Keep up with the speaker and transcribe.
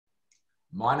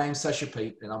My name's Sasha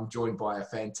Pete, and I'm joined by a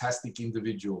fantastic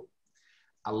individual,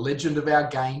 a legend of our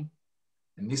game,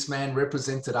 and this man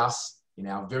represented us in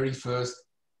our very first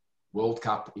World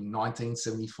Cup in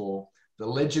 1974, the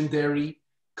legendary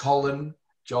Colin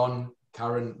John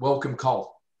Curran. Welcome,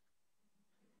 Col.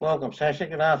 Welcome, Sasha.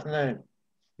 Good afternoon.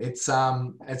 It's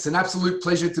an absolute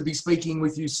pleasure to be speaking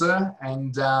with you, sir,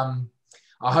 and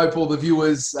I hope all the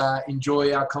viewers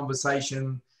enjoy our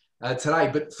conversation today.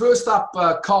 But first up,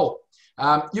 Col,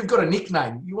 you've got a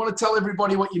nickname. You want to tell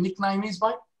everybody what your nickname is,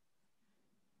 mate?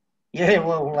 Yeah,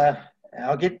 well,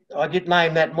 I get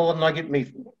named that more than I get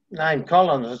me name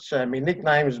Collins. It's my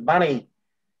nickname is Bunny,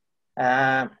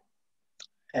 and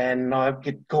I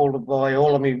get called by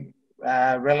all of my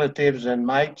relatives and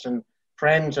mates and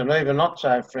friends and even not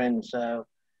so friends. So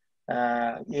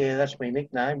yeah, that's my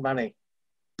nickname, Bunny.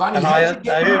 Bunny, And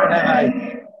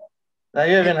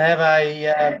they even have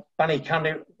a Bunny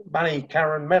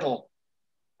Curran medal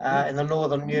in the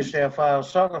Northern New South Wales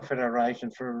Soccer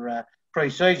Federation for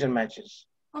pre-season matches.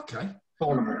 Okay.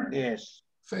 Tournament, yes.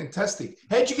 Fantastic.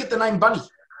 How'd you get the name Bunny?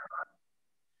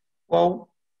 Well,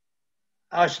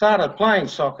 I started playing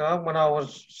soccer when I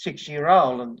was 6 years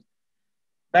old, and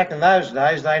back in those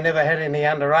days, they never had any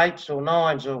under 8s or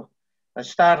 9s, or they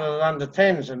started at under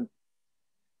 10s, and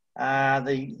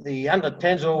the under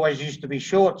 10s always used to be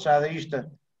short, so they used to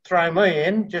throw me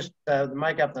in just to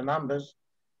make up the numbers,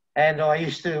 and I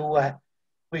used to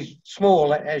be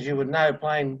small, as you would know,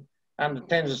 playing under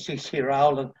 10s as a 6 year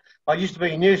old, and I used to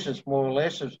be a nuisance more or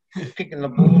less, of kicking the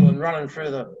ball and running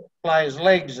through the players'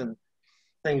 legs and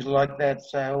things like that.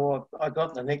 So I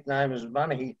got the nickname as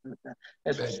Bunny.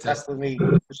 That's stuck with me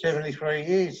for 73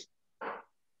 years.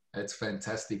 That's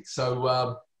fantastic.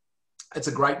 So it's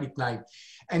a great nickname.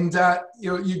 And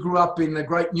you grew up in the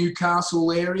great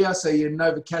Newcastle area, so you're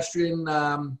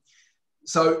Novocastrian.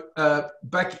 So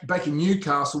back in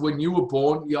Newcastle, when you were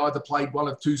born, you either played one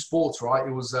of two sports, right?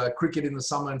 It was cricket in the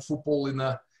summer and football in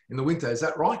the winter. Is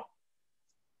that right?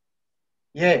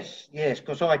 Yes,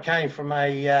 because I came from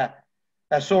a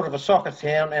sort of a soccer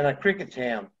town and a cricket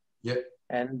town. Yep.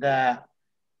 And there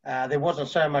wasn't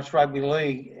so much rugby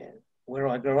league where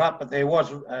I grew up, but there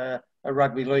was a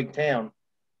rugby league town.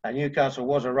 Newcastle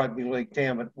was a rugby league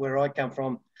town, but where I come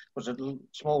from was a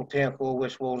small town called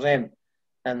West Wallsend,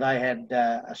 and they had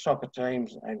soccer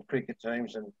teams and cricket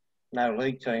teams and no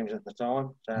league teams at the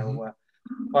time. So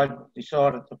I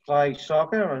decided to play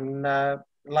soccer and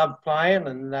loved playing,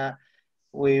 and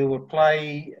we would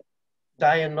play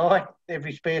day and night,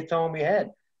 every spare time we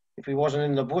had. If we wasn't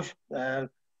in the bush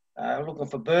looking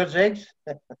for birds' eggs.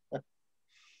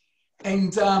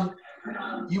 And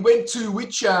you went to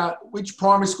which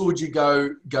primary school did you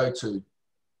go to?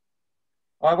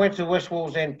 I went to West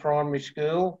Wallsend Primary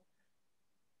School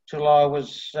till I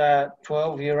was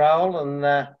 12-year-old, and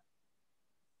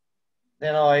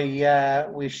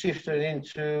then we shifted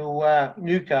into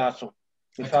Newcastle.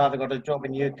 My father got a job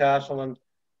in Newcastle, and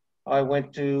I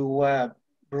went to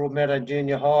Broadmeadow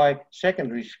Junior High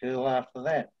Secondary School after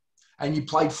that. And you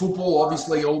played football,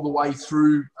 obviously, all the way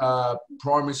through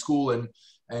primary school and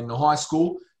high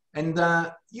school. And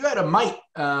you had a mate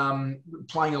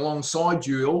playing alongside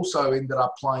you. Also ended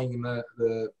up playing in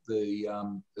the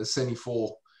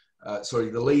 74.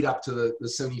 The lead up to the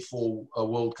 74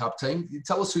 World Cup team.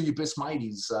 Tell us who your best mate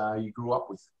is you grew up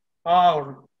with.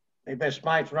 Oh, my best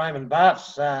mate's Raymond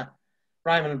Bartz.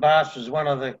 Raymond Bartz was one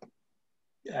of the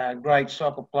great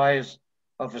soccer players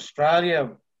of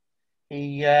Australia.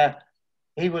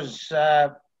 He was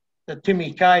the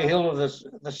Timmy Cahill of the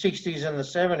 60s and the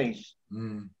 70s.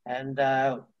 And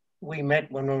we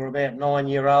met when we were about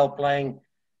 9-year-old playing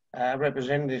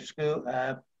representative school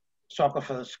soccer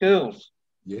for the schools.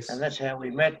 Yes. And that's how we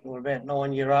met. We were about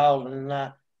 9-year-old, and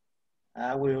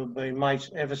we've been mates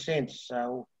ever since.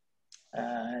 So,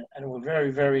 and we're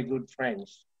very, very good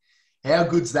friends. How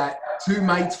good's that? Two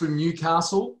mates from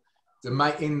Newcastle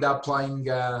to end up playing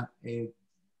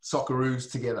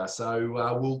Socceroos together.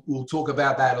 So we'll talk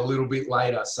about that a little bit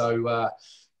later. So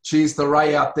cheers to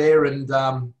Ray out there, and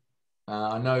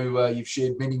I know you've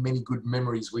shared many, many good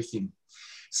memories with him.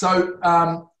 So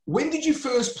when did you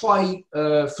first play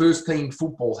first team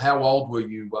football? How old were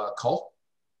you, Col?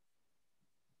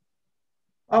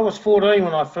 I was 14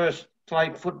 when I first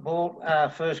played football,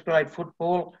 first grade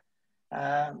football.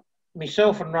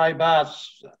 Myself and Ray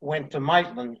Bartz went to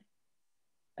Maitland,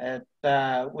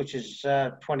 which is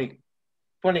 20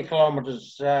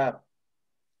 kilometres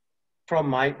from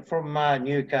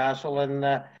Newcastle,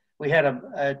 and we had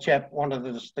a chap wanted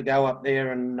us to go up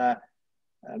there and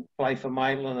play for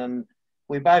Maitland, and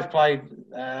we both played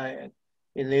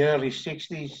in the early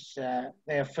 60s.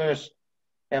 Our first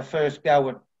our first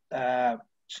go at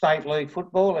state league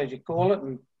football, as you call it.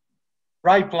 And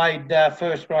Ray played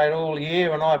first grade all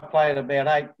year, and I played about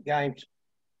 8 games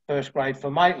first grade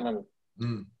for Maitland.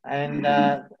 And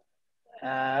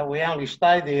we only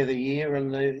stayed there the year,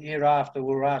 and the year after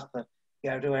we were asked to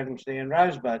go to Adamstown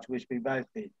Rosebuds, which we both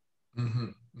did.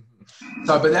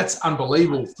 So, but that's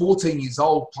unbelievable. 14 years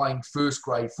old playing first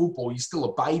grade football. You're still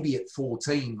a baby at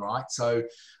 14, right? So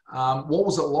what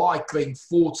was it like being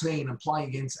 14 and playing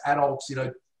against adults, you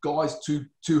know, guys two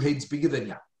heads bigger than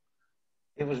you?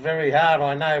 It was very hard,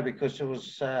 I know, because it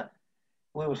was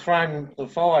we were thrown into the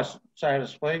fire, so to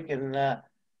speak, and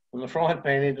from the frying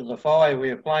pan into the fire. We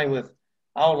were playing with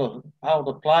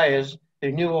older players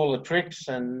who knew all the tricks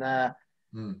and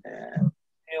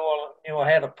knew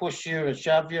how to push you and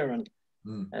shove you,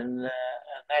 and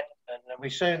we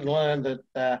soon learned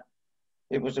that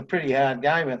it was a pretty hard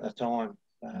game at the time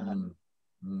when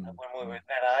we were at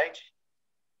that age.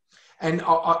 And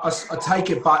I take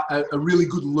it, but a really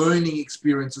good learning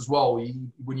experience as well.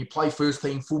 When you play first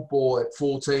team football at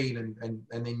 14 and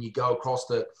then you go across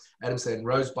to Adamstown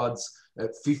Rosebuds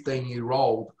at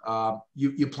 15-year-old,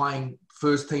 you're playing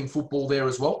first team football there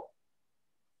as well?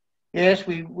 Yes,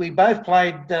 we both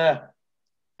played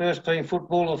first team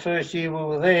football the first year we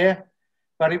were there,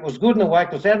 but it was good in a way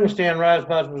because Adamstown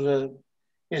Rosebuds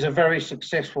is a very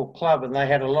successful club, and they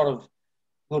had a lot of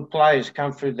good players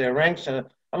come through their ranks.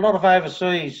 A lot of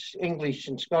overseas English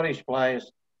and Scottish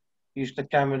players used to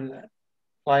come and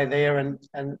play there, and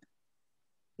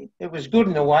it was good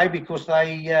in a way because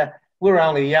we were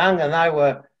only young and they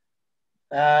were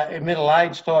in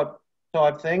middle-aged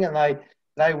type thing, and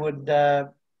they would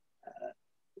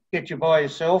get you by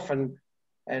yourself and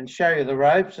show you the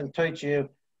ropes and teach you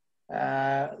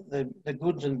the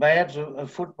goods and bads of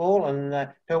football and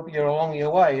help you along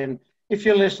your way. And if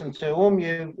you listened to them,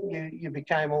 you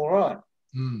became all right.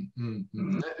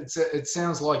 It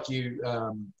sounds like you.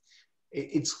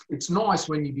 It's nice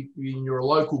when you're a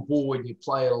local boy and you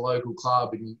play at a local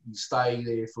club and you stay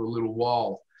there for a little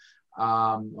while.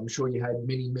 I'm sure you had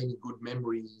many good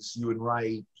memories, you and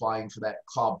Ray, playing for that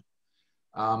club.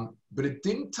 But it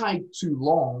didn't take too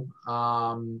long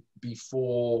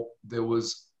before there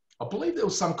was, I believe there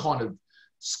was some kind of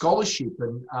scholarship,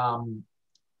 and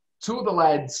two of the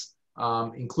lads,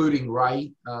 including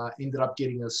Ray, ended up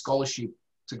getting a scholarship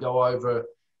to go over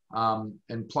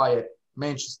and play at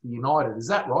Manchester United. Is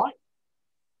that right?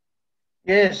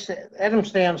 Yes,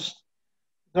 Adamstown's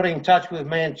got in touch with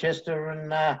Manchester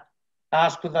and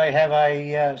asked could they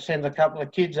have send a couple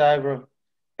of kids over, a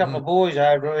couple of boys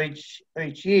over each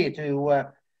year to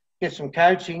get some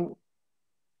coaching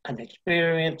and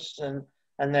experience and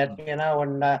that, you know,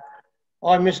 and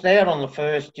I missed out on the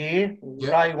first year.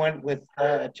 Yep. Ray went with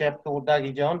a chap called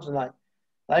Dougie Johns, and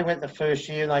they went the first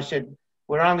year, and they said,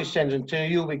 we're only sending 2,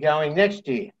 you'll be going next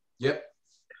year. Yep.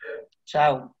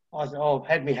 So I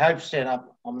had my hopes set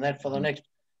up on that for the next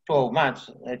 12 months,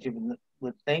 as you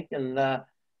would think. And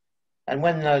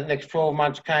when the next 12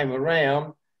 months came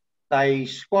around, they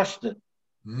squashed it.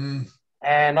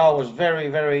 And I was very,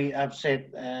 very upset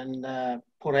and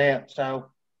put out.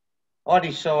 So I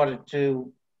decided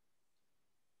to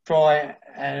try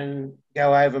and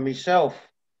go over myself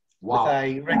with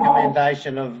a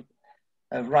recommendation of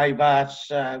Ray Bart's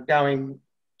going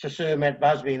to Sir Matt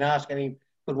Busby and asking him,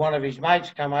 could one of his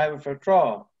mates come over for a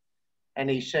trial? And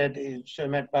he said, Sir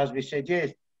Matt Busby said,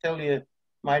 yes, tell your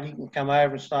mate he can come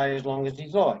over and stay as long as he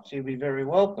likes. He'll be very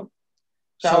welcome.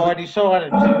 So I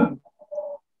decided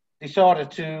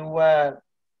to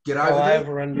get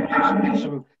over and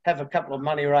have a couple of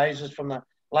money raises from the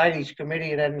ladies'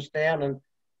 committee at Adamstown, and of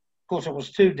course it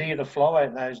was too dear to fly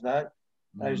those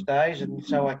days, and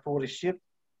so I caught a ship,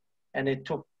 and it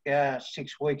took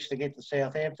 6 weeks to get to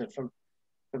Southampton from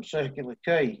Circular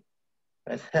Quay.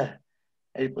 But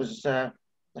it was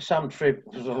some trip.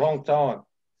 It was a long time.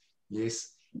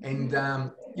 Yes, and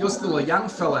you're still a young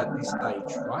fella at this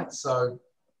stage, right? So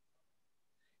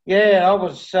yeah,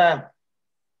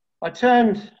 I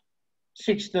turned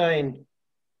 16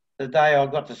 the day I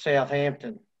got to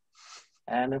Southampton,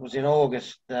 and it was in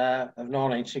August of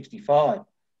 1965.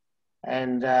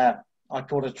 And I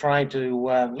caught a train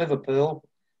to Liverpool,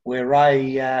 where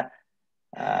Ray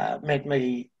met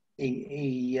me.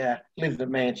 He lived at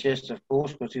Manchester, of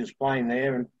course, because he was playing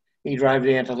there, and he drove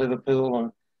down to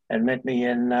Liverpool and met me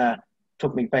and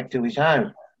took me back to his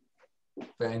home.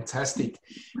 Fantastic.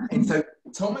 And so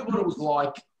tell me what it was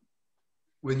like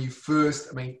when you first,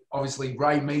 I mean, obviously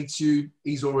Ray meets you.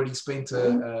 He's already spent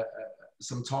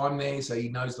some time there, so he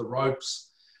knows the ropes.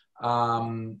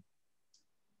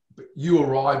 But you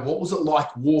arrived. What was it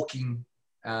like walking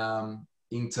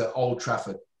into Old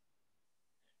Trafford?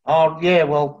 Oh yeah,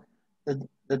 well, the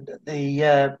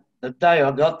day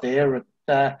I got there,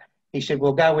 he said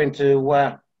we'll go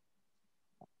into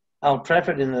Old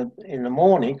Trafford in the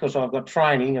morning because I've got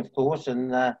training, of course,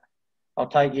 and I'll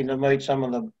take you to meet some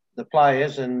of the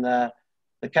players and the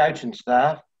coaching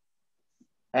staff.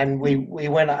 And we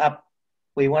went up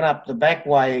the back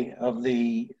way of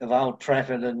Old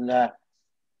Trafford, and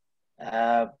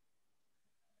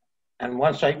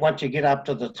once you get up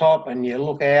to the top and you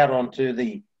look out onto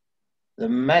the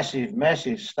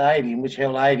massive stadium, which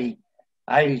held 80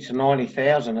 to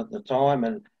 90,000 at the time,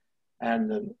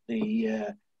 and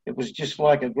it was just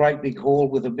like a great big hall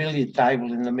with a billiard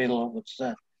table in the middle.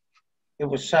 It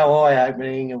was so eye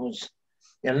opening. It was,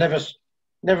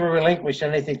 never relinquished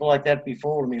anything like that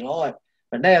before in my life.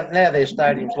 But now there's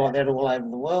stadiums like that all over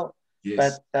the world.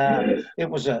 Yes. But it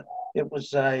was a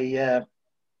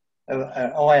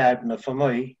eye opener for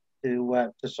me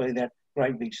to see that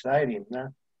great big stadium.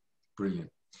 No? Brilliant.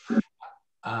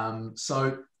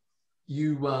 So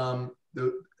you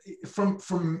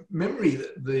from memory,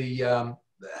 they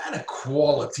had a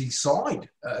quality side.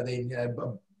 Then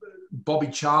Bobby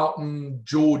Charlton,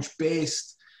 George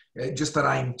Best, just to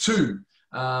name two.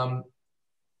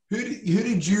 Who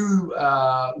did you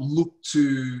look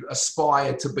to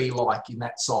aspire to be like in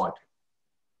that side?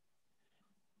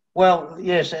 Well,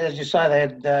 yes, as you say, they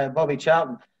had Bobby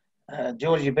Charlton,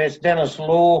 Georgie Best, Dennis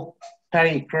Law,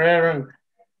 Paddy Curran,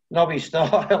 Nobby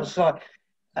Styles.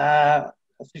 A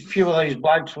few of these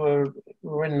blokes were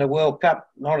in the World Cup,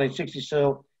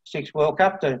 1966 World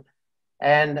Cup team.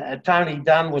 And Tony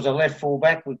Dunn was a left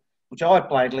fullback, which I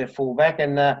played left fullback.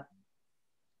 And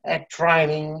at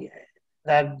training,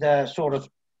 they'd sort of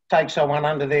take someone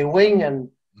under their wing and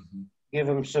give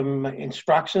them some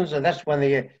instructions. And that's when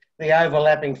the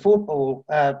overlapping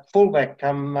fullback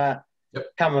come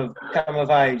of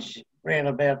age, around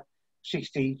about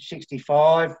 60,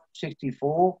 65,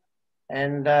 64.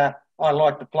 And I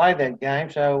liked to play that game.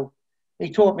 So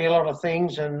he taught me a lot of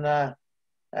things and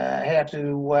how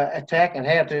to attack and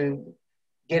how to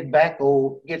get back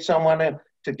or get someone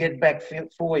to get back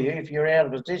for you if you're out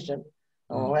of position.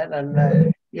 All that.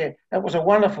 And yeah, it was a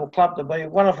wonderful club to be,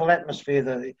 wonderful atmosphere.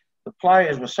 The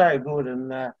players were so good,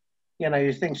 and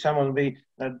you think someone would be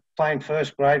playing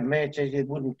first grade matches, you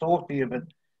wouldn't talk to you, but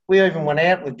we even went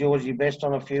out with Georgie Best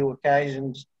on a few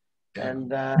occasions,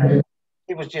 and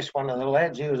he was just one of the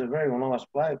lads. He was a very nice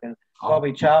bloke, and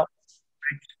Bobby Charlton,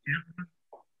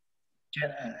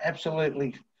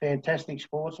 absolutely fantastic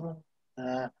sportsman,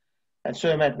 and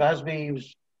Sir Matt Busby, he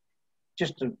was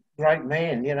just a great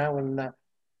man, and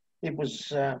it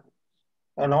was an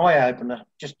eye-opener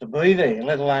just to be there,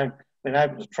 let alone being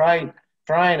able to train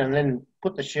and then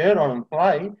put the shirt on and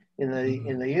play in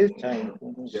the youth team.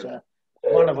 It was a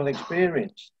wonderful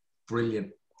experience.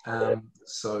 Brilliant.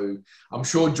 So I'm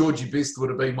sure Georgie Best would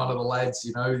have been one of the lads,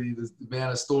 the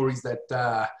amount of stories that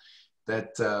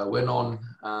went on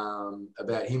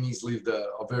about him. He's lived a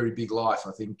very big life.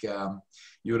 I think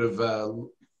you would have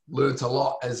learnt a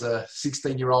lot as a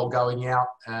 16-year-old going out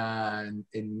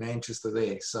in Manchester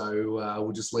there. So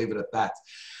we'll just leave it at that.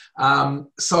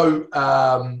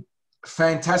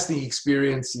 Fantastic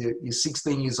experience. You're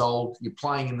 16 years old. You're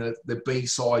playing in the B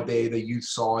side there, the youth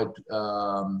side.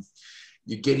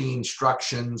 You're getting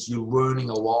instructions. You're learning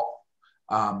a lot.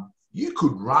 You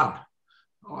could run.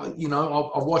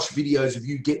 I've watched videos of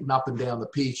you getting up and down the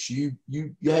pitch. You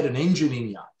had an engine in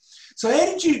you. So how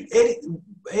did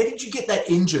you get that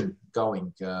engine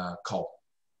going, Cole?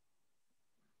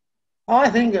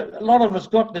 I think a lot of it's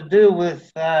got to do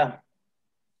with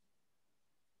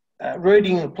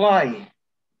reading the play,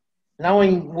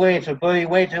 knowing where to be,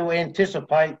 where to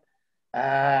anticipate,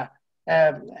 and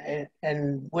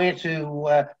where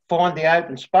to find the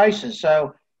open spaces.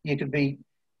 So you could be.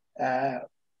 It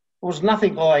was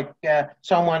nothing like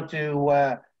someone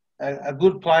a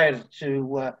good player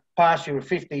to pass you a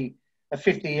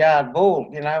 50-yard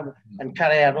ball, and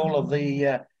cut out all of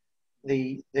the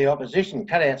opposition,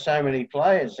 cut out so many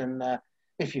players. And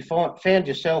if you found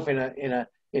yourself in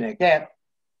a gap,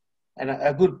 and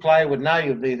a good player would know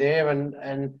you'd be there,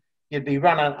 and you'd be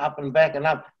running up and back and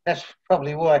up. That's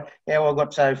probably how I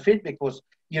got so fit, because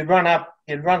you'd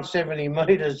run 70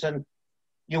 metres and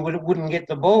you wouldn't get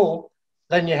the ball.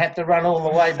 Then you had to run all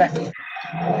the way back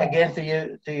again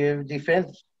to your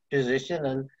defence position,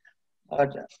 and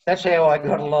that's how I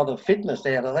got a lot of fitness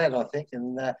out of that, I think.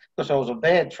 And because I was a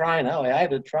bad trainer, I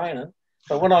hated training,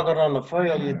 but when I got on the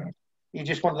field, you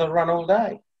just wanted to run all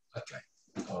day. Okay,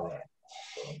 all right.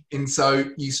 And so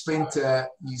you spent a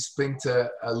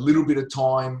little bit of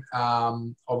time,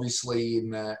 obviously in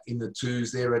the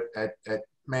twos there at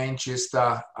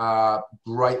Manchester.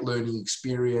 Great learning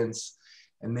experience,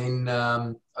 and then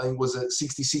I think was it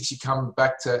 66 you come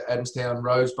back to Adamstown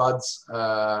Rosebuds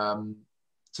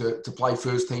to play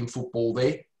first team football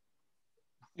there.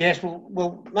 Yes,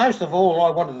 well, most of all, I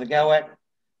wanted to go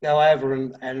over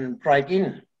and break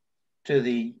in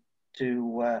and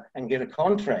get a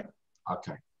contract.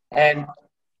 Okay. And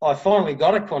I finally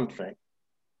got a contract.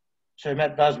 So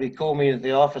Matt Busby called me into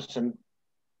the office and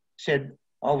said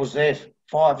I was there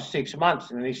 5 or 6 months,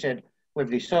 and he said, "We've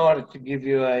decided to give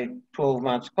you a 12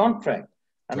 months contract."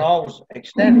 And I was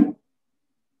ecstatic.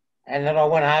 And then I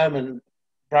went home and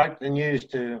broke the news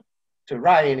to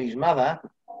Ray and his mother.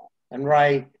 And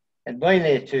Ray had been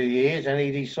there 2 years, and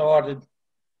he decided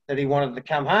that he wanted to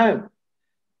come home.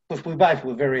 Because we both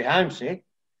were very homesick,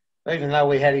 even though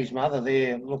we had his mother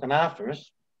there looking after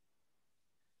us.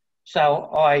 So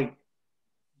I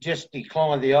just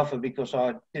declined the offer because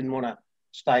I didn't want to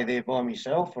stay there by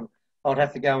myself, and I'd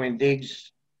have to go into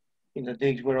digs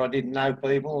where I didn't know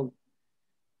people.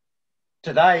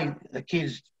 Today, the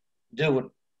kids do it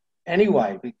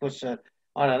anyway because, I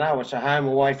don't know, it's a home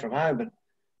away from home. But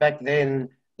back then,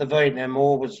 the Vietnam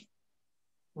War was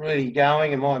really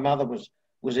going, and my mother was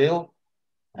ill,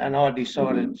 and I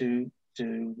decided to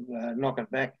knock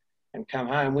it back and come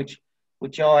home, which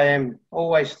I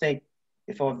always think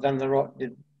if I've done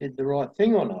did the right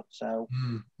thing or not. So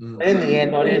in the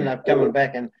end, I ended up coming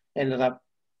back and ended up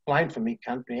playing for me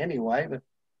country anyway, but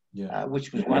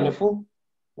which was wonderful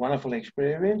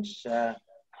experience. I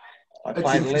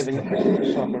played 11 years for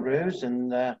the Socceroos and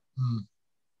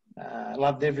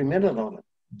loved every minute of it.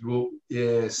 Well,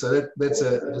 yeah, so that's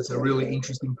a really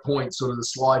interesting point, sort of the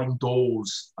sliding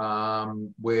doors,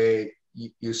 where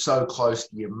you're so close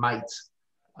to your mate,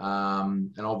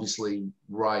 and obviously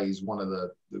Ray is one of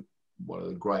the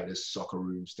greatest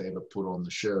Socceroos to ever put on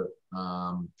the shirt,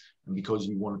 and because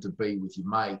you wanted to be with your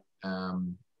mate,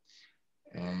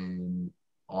 and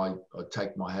I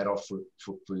take my hat off for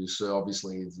you, sir.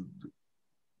 Obviously, it's a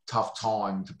tough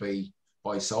time to be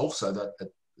by yourself, so that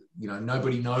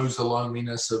nobody knows the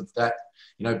loneliness of that,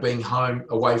 being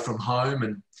away from home,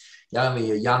 and you're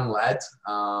only a young lad.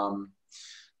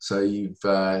 So you've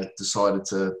decided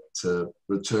to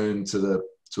return to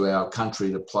our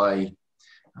country to play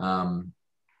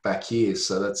back here.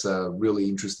 So that's a really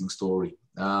interesting story.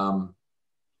 You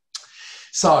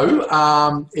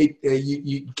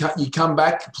come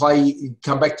back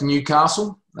to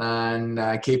Newcastle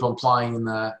and keep on playing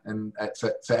for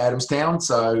Adamstown.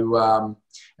 So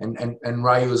and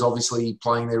Ray was obviously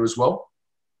playing there as well.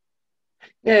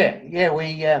 Yeah.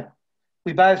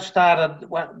 We both started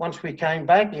once we came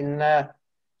back in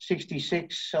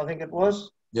 '66, I think it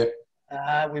was. Yep.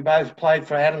 We both played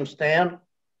for Adamstown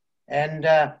and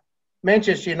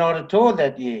Manchester United toured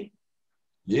that year.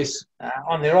 Yes.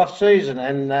 On their off season,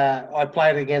 and I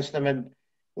played against them in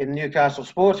Newcastle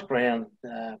Sports Ground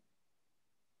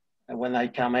when they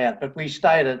come out. But we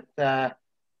stayed at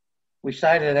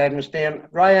Adamstown.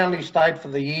 Ray only stayed for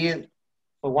 1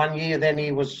 year. Then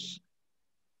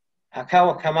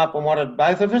Hakoa come up and wanted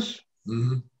both of us,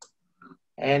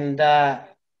 and they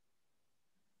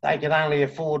could only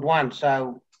afford one.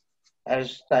 So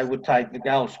as they would take the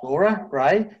goal scorer,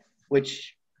 Ray,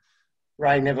 which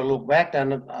Ray never looked back,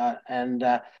 and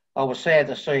I was sad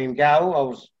to see him go. I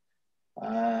was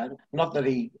not that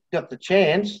he got the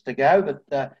chance to go, but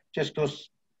just because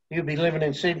he'd be living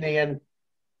in Sydney and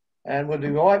we'd be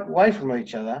right away from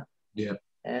each other. Yeah.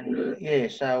 And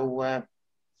so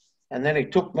and then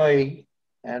it took me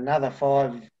another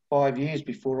five years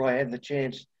before I had the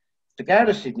chance to go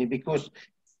to Sydney, because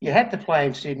you had to play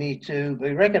in Sydney to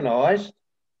be recognised.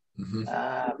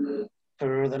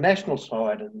 For the national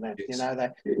side, and that, yes.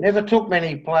 They never took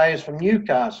many players from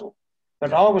Newcastle,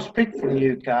 but I was picked from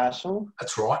Newcastle.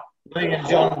 That's right. Me and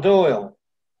John Doyle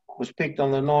was picked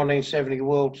on the 1970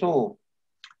 World Tour,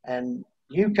 and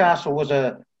Newcastle was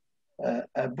a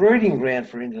breeding ground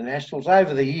for internationals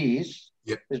over the years.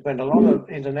 Yep. There's been a lot of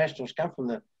internationals come from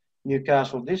the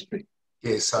Newcastle district.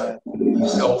 Yeah, so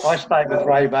yourself. I stayed with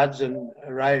Ray Buds, and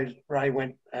Ray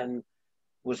went and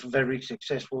was very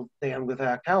successful down with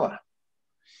Hakoa.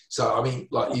 So, I mean,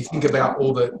 like, you think about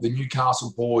all the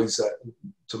Newcastle boys,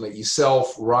 to meet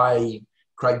yourself, Ray,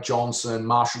 Craig Johnson,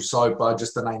 Marshall Soper,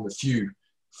 just to name a few.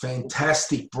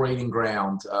 Fantastic breeding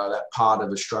ground, that part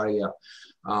of Australia,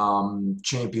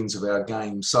 champions of our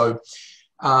game. So,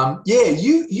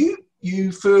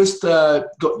 you first got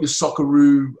your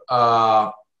Socceroo,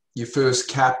 your first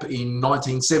cap in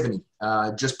 1970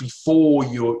 just before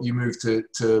you moved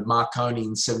to Marconi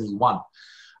in 71.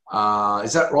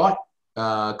 Is that right,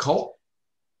 Cole?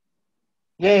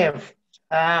 Yeah.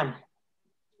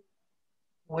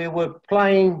 We were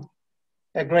playing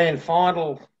a grand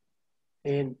final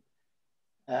in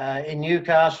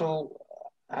Newcastle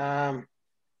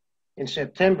in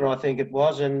September, I think it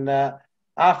was. And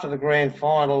after the grand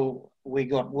final, we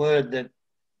got word that,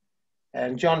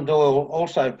 and John Doyle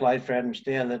also played for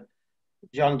Adamstown, that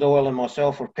John Doyle and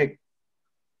myself were picked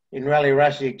in Rally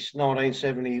Rasik's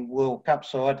 1970 World Cup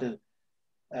side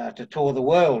to tour the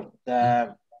world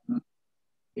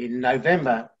in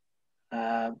November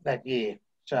that year.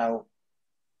 So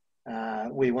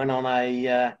we went on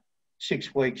a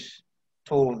 6 weeks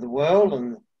tour of the world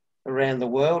and around the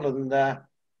world, and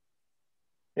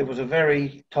it was a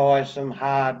very tiresome,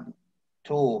 hard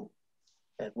tour.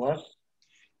 It was.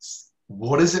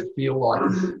 What does it feel like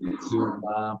to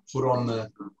put on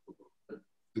the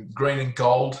green and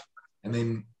gold and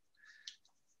then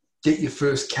get your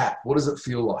first cap? What does it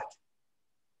feel like?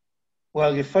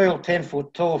 Well, you feel 10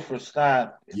 foot tall for a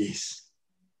start. Yes.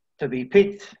 To be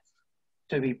picked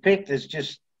is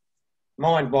just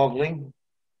mind-boggling.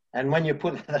 And when you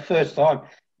put the first time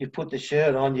you put the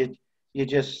shirt on, you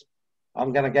just,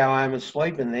 I'm going to go home and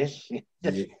sleep in this.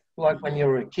 Yeah. Like when you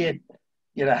were a kid,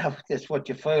 you know, that's what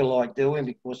you feel like doing,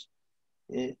 because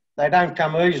they don't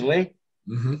come easily,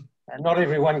 and not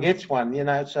everyone gets one, you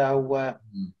know. So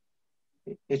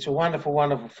it's a wonderful,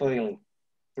 wonderful feeling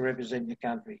to represent your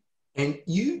country. And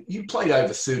you played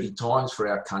over 30 times for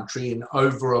our country and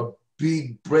over a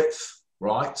big breadth,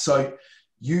 right? So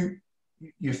your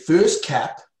first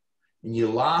cap and your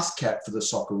last cap for the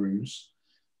Socceroos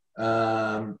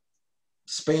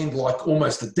spanned like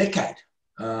almost a decade.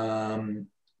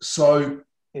 So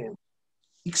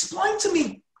explain to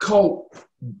me, Cole,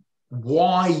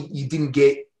 why you didn't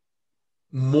get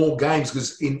more games,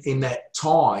 because in that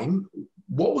time,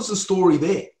 what was the story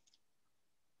there?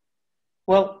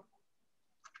 Well,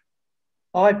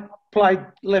 I played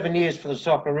 11 years for the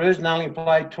Socceroos and only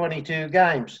played 22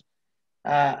 games.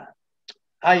 A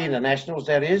internationals,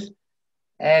 that is.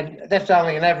 And that's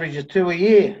only an average of 2 a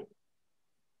year.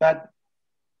 But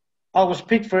I was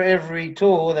picked for every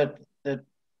tour that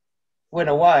went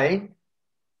away.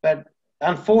 But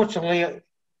unfortunately,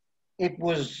 it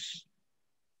was,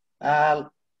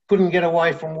 couldn't get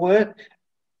away from work.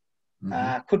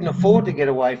 Couldn't afford to get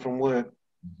away from work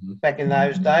back in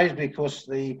those days, because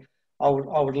I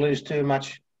would lose too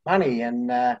much money. And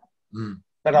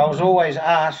but I was always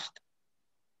asked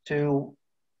to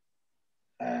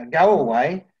go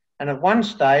away. And at one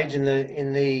stage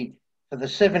for the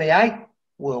 78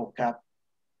 World Cup,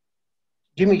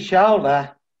 Jimmy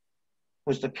Shoulder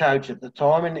was the coach at the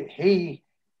time, and he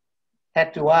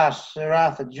had to ask Sir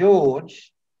Arthur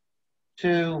George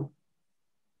to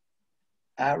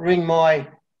ring my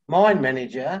mine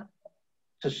manager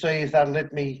to see if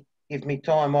they'd give me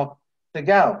time off to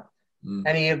go.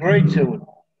 And he agreed to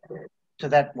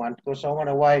that one, because I went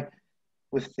away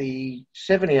with the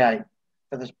 78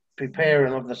 for the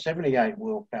preparing of the 78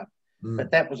 World Cup.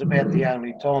 But that was about the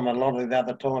only time. A lot of the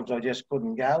other times I just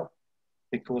couldn't go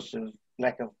because of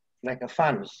lack of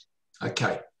funds.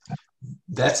 Okay.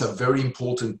 That's a very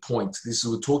important point.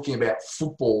 We're talking about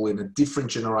football in a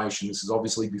different generation. This is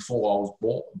obviously before I was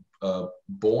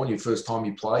born. Your first time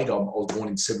you played, I was born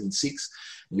in 76.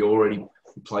 You already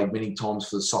played many times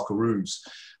for the Socceroos.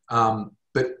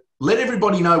 But let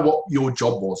everybody know what your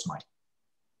job was, mate.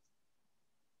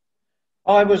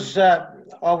 I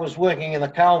was working in a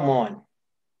coal mine.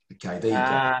 Okay, there you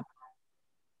go.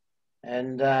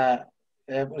 And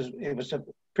it was a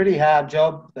pretty hard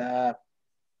job.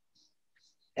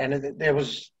 And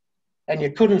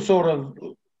you couldn't sort of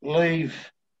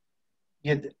leave.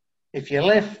 If you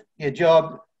left your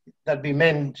job, there'd be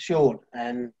men short,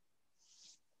 and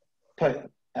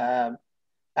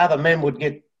other men would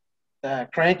get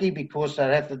cranky because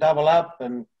they'd have to double up,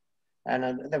 and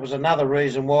there was another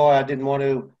reason why I didn't want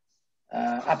to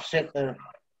upset the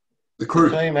crew,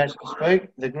 the team, as to speak,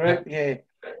 the group, yeah.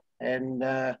 And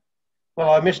well,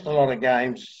 I missed a lot of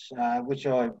games, which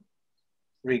I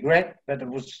regret, but it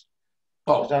was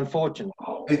unfortunate.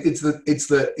 It's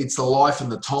the life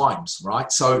and the times,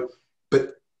 right? So,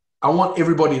 but I want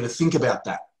everybody to think about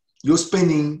that. You're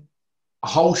spending a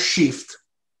whole shift,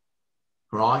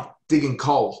 right, digging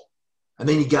coal, and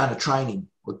then you go into training,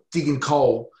 or digging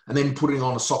coal, and then putting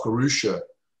on a Socceroo shirt.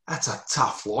 That's a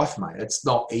tough life, mate. It's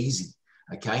not easy,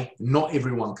 okay? Not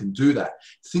everyone can do that.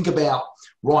 Think about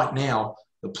right now,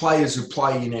 the players who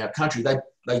play in our country,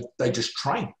 they just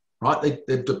train, right?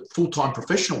 They're the full-time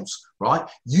professionals, right?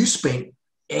 You spent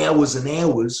hours and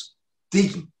hours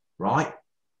digging, right?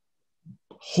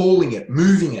 Hauling it,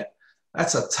 moving it.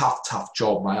 That's a tough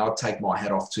job, mate. I'll take my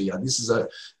hat off to you.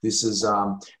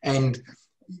 And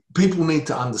people need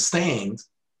to understand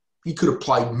you could have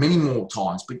played many more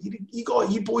times, but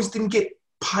you boys didn't get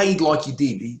paid like you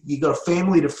did. You got a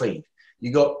family to feed.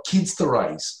 You got kids to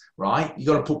raise, right? You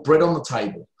got to put bread on the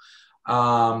table.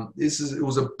 It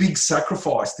was a big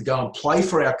sacrifice to go and play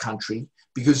for our country,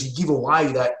 because you give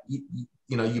away that,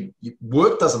 your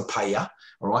work doesn't pay you,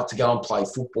 all right, to go and play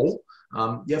football.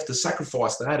 You have to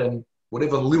sacrifice that, and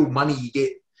whatever little money you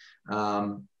get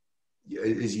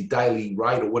as your daily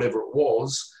rate or whatever it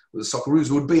was with the Socceroos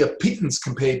would be a pittance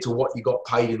compared to what you got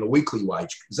paid in the weekly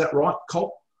wage. Is that right,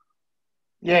 Cole?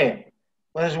 Yeah.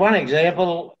 Well, there's one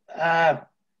example. Our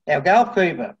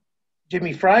goalkeeper,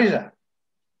 Jimmy Fraser,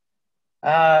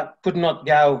 could not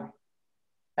go.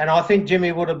 And I think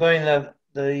Jimmy would have been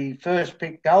the first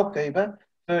pick goalkeeper,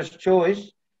 first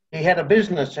choice. He had a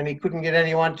business and he couldn't get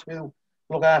anyone to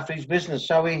look after his business.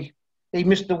 So he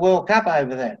missed the World Cup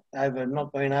over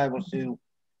not being able to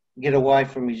get away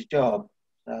from his job.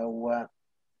 So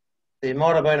there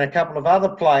might have been a couple of other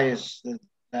players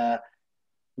that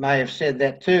may have said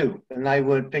that too, and they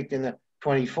weren't picked in the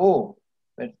 24.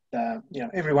 But,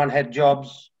 everyone had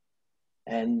jobs,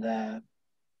 and it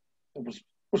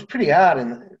was pretty hard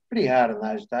in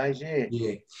those days, yeah.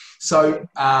 Yeah. So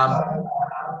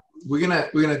we're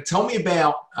gonna tell me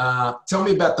about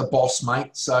the boss,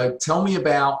 mate. So tell me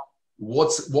about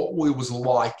what it was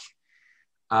like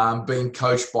being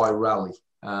coached by Raleigh.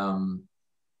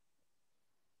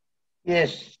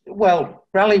 Yes. Well,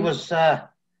 Raleigh was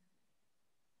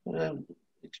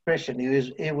expression.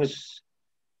 It was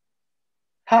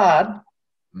hard,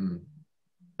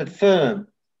 but firm.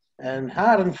 And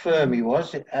hard and firm he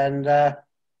was, and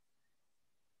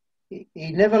he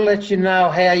never let you know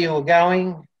how you were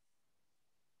going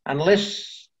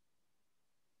unless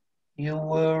you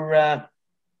were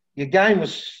your game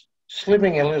was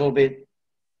slipping a little bit.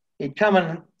 He'd come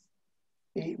and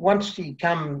once he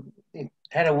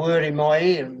had a word in my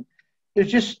ear, and it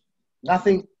was just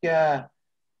nothing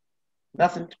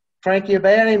cranky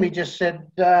about him. He just said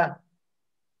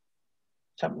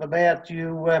something about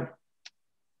you.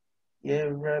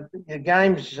 Your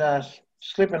game's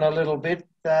slipping a little bit,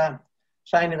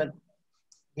 saying that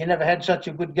you never had such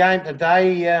a good game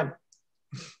today.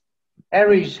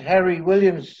 Harry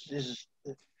Williams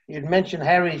you'd mentioned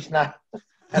Harry's name,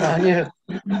 and I knew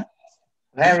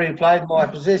Harry played my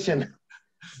position.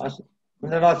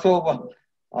 And then I thought, well,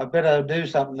 I better do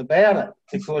something about it,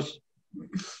 because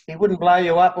he wouldn't blow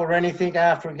you up or anything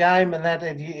after a game, and that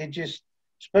he'd just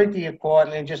speak to you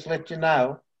quietly and just let you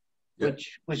know.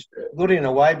 Which was good in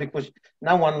a way, because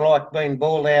no one liked being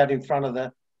balled out in front of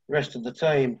the rest of the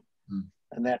team,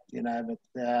 and that, but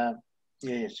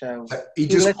so he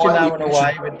just let you know in a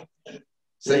way.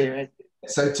 But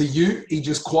so to you, he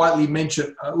just quietly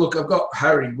mentioned, look, I've got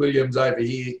Harry Williams over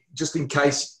here, just in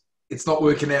case it's not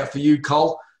working out for you,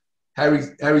 Cole.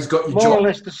 Harry's got your job. More or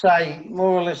less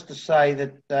to say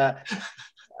that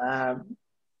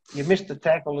you missed the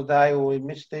tackle today, or you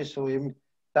missed this, or you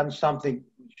done something.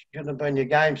 Shouldn't have been your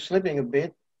game slipping a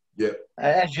bit. Yeah.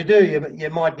 As you do, you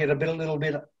might get a little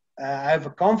bit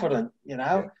overconfident, when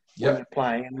you're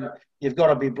playing, and you've got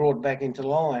to be brought back into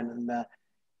line. And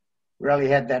really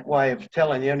had that way of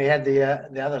telling you, and he had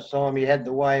the other time he had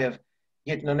the way of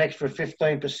getting an extra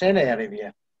 15% out of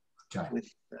you. Okay. With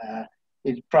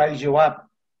he'd praise you up,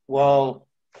 well,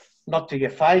 not to your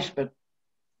face, but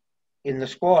in the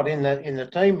squad, in the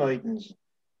team meetings,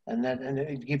 and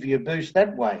it'd give you a boost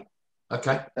that way.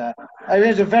 Okay. He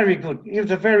was a very,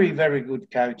 very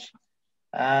good coach.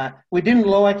 We didn't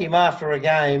like him after a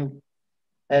game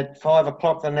at 5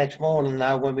 o'clock the next morning,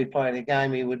 though. When we played a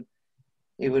game, he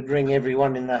would ring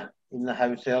everyone in the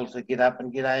hotels to get up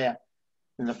and get out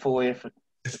in the foyer for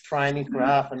training for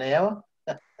half an hour.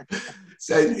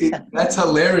 So that's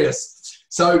hilarious.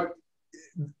 So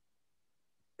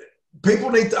people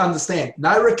need to understand,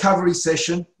 no recovery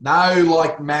session, no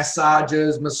like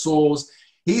massages, masseurs.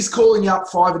 He's calling you up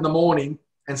 5 in the morning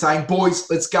and saying, boys,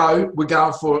 let's go. We're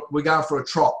going for a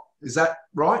trot. Is that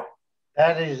right?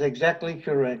 That is exactly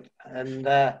correct. And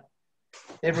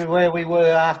everywhere we were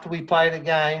after we played a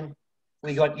game,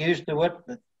 we got used to it,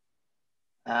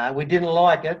 but we didn't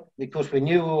like it, because we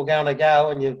knew we were going to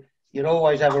go, and you'd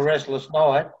always have a restless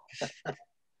night.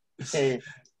 Yeah.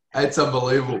 It's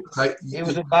unbelievable. So he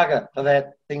was a bugger for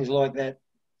that, things like that.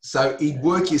 So he'd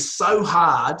work you so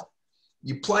hard.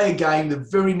 You play a game, the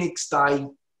very next day,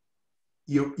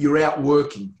 you're out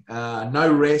working,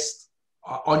 no rest,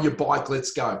 on your bike,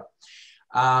 let's go.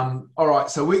 All right,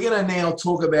 so we're going to now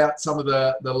talk about some of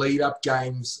the lead-up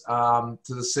games to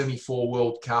the 74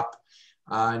 World Cup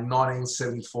in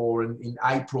 1974. And in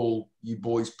April, you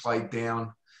boys played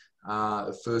down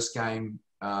the first game.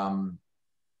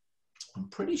 I'm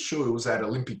pretty sure it was at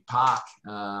Olympic Park.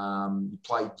 You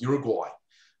played Uruguay.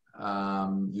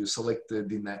 You were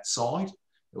selected in that side.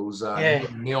 It was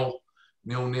nil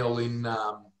in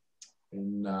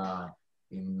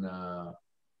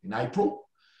April.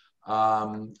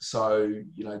 So,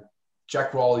 you know,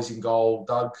 Jack Riley's in goal,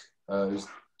 Doug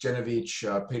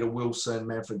Genovich, Peter Wilson,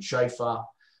 Manfred Schaefer,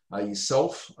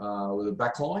 yourself with the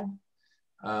back line.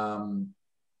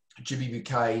 Jimmy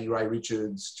Bouquet, Ray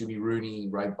Richards, Jimmy Rooney,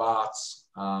 Ray Bartz,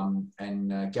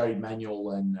 and Gary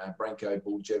Manuel and Branko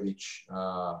Buljevic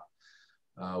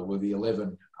were the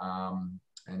 11.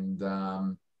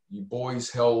 You boys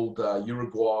held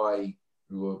Uruguay,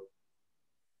 who were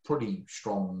pretty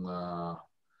strong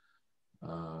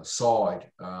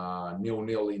side,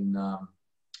 0-0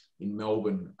 in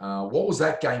Melbourne. What was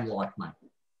that game like, mate?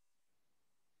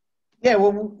 Yeah,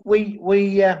 well,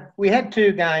 we had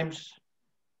two games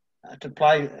to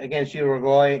play against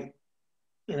Uruguay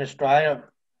in Australia.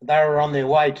 They were on their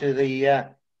way to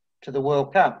the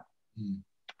World Cup. Mm.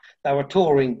 They were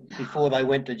touring before they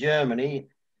went to Germany,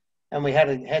 and we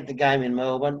had the game in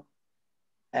Melbourne,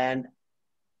 and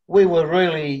we were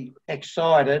really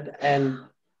excited and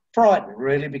frightened,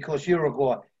 really, because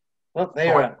Uruguay, look,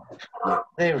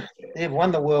 they've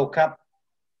won the World Cup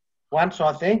once,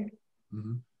 I think.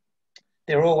 Mm-hmm.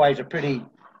 They're always a pretty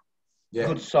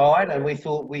good side, and we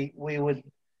thought we would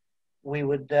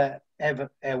have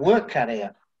our work cut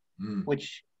out,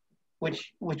 which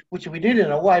we did in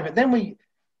a way. But then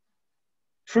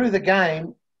through the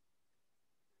game,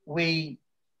 we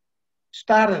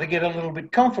started to get a little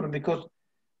bit confident because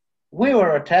we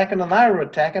were attacking and they were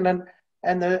attacking,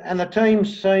 and the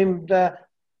teams seemed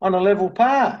on a level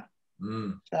par.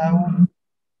 So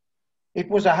it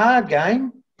was a hard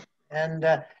game, and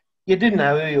you didn't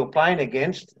know who you were playing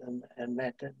against, and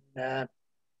that.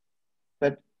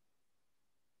 But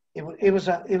it was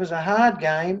a hard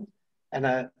game and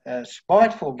a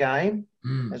spiteful game,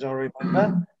 as I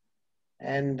remember,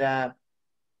 and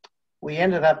we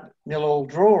ended up 0-0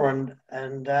 draw, and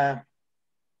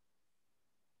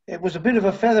it was a bit of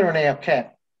a feather in our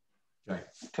cap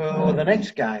for the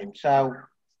next game. So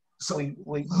we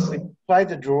played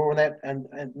the draw,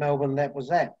 and Melbourne. That was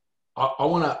that. I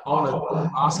want to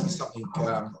ask you something.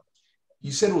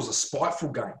 You said it was a spiteful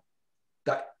game.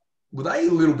 Were they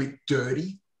a little bit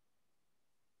dirty?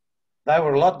 They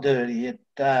were a lot dirty.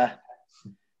 They're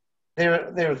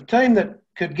a team that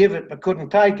could give it but couldn't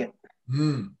take it.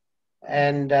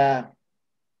 And I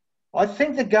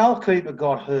think the goalkeeper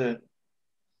got hurt.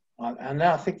 And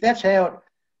I think that's how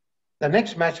the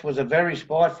next match was a very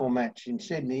spiteful match in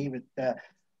Sydney. But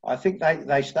I think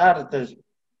they started to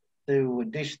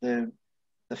dish the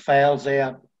fouls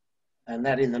out and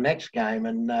that in the next game,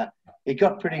 and it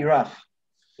got pretty rough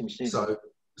in Sydney.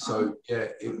 So yeah,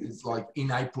 it's like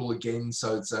in April again.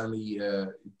 So it's only a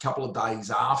couple of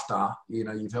days after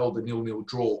you've held a 0-0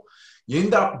 draw. You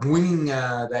end up winning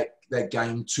that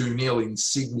game 2-0 in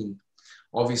Sydney.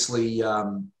 Obviously,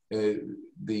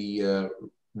 the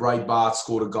Ray Bart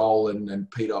scored a goal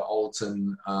and Peter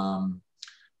Olton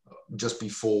just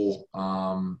before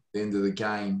the end of the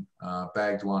game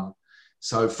bagged one.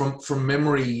 So from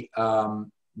memory,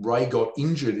 Ray got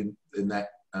injured in that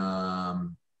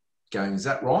game. Is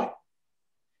that right?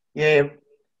 Yeah.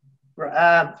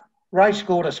 Ray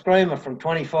scored a screamer from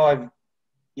 25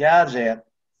 yards out,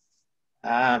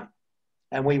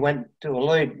 and we went to a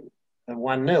lead of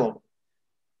 1-0.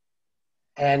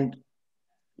 And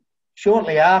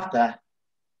shortly after,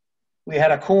 we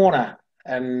had a corner,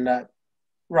 and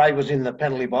Ray was in the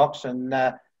penalty box, and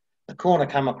the corner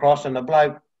come across, and the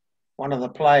bloke, one of the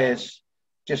players,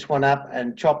 just went up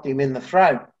and chopped him in the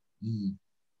throat.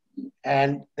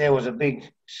 And there was a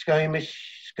big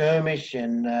skirmish,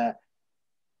 and the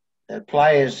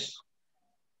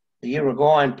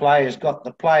Uruguayan players got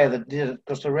the player that did it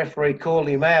because the referee called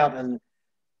him out, and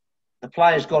the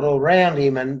players got all around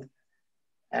him and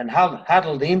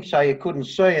huddled him so you couldn't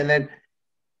see. And then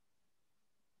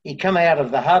he come out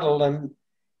of the huddle and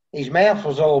his mouth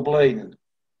was all bleeding.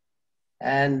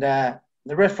 And the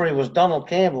referee was Donald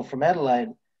Campbell from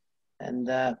Adelaide,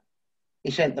 and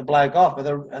he sent the bloke off.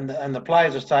 And the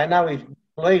players are saying, no, he's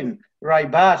bleeding. Ray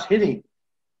Bart's hit him.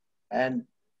 And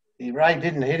Ray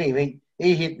didn't hit him.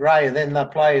 He hit Ray, and then the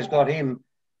players got him,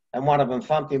 and one of them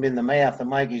thumped him in the mouth to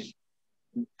make his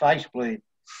face bleed.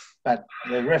 But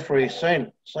the referee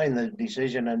seen the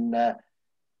decision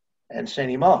and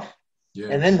sent him off. Yeah.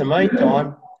 And in the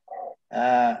meantime,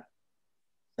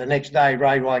 the next day,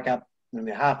 Ray woke up and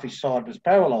half his side was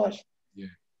paralysed. Yeah.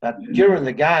 But during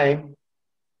the game,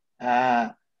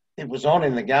 it was on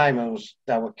in the game.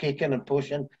 They were kicking and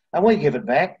pushing, and we give it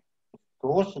back, of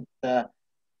course.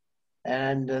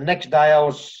 And the next day, I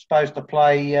was supposed to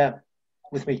play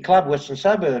with my club, Western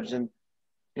Suburbs, and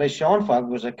Lee Scheinfeld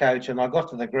was a coach. And I got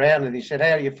to the ground, and he said,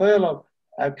 "How do you feel?"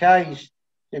 "Okay." He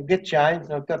said, "Get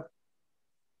changed." I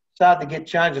started to get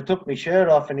changed. I took my shirt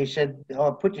off, and he said,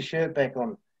 "Oh, put your shirt back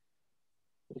on."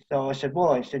 So I said,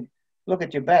 "Why?" He said, "Look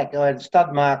at your back." I had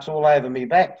stud marks all over my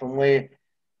back from where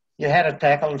you had a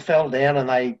tackle and fell down, and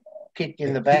they kicked you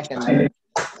in the back and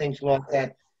things like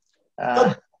that.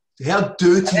 How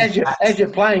dirty! As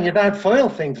you're playing, you don't feel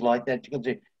things like that because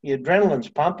your adrenaline's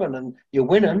pumping and you're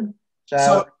winning.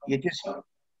 So you just.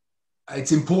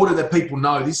 It's important that people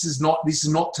know this is not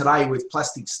today with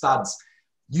plastic studs.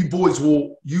 You boys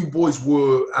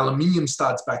were aluminium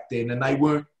studs back then, and they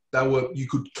were you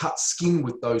could cut skin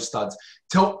with those studs.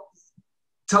 Tell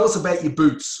us about your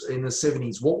boots in the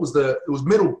 70s. What was it was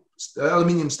metal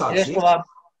aluminium studs? Yes, well,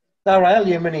 they were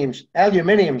aluminium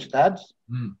studs,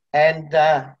 and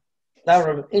they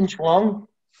were an inch long.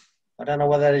 I don't know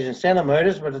what that is in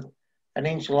centimetres, but an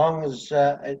inch long is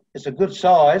it's a good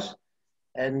size,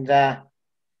 and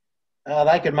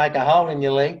they could make a hole in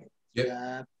your leg.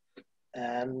 Yep.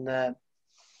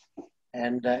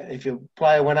 And if your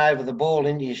player went over the ball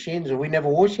into your shins, and we never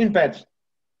wore shin pads.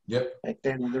 Yep. Back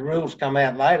then, the rules come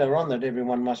out later on that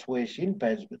everyone must wear shin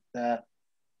pads. But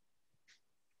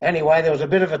anyway, there was a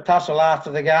bit of a tussle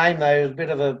after the game. There was a bit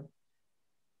of a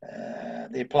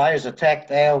their players attacked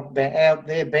their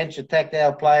bench attacked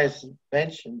our players'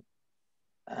 bench, and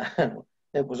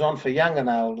it was on for young and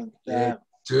old.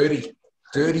 Dirty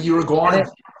Uruguayan.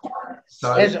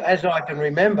 So, as I can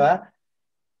remember,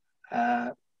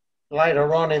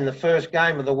 later on in the first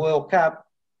game of the World Cup,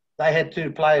 they had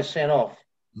 2 players sent off.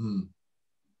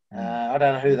 I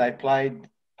don't know who they played,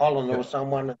 Holland or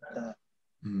someone.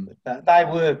 But they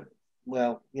were,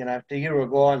 well, you know, the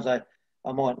Uruguayans,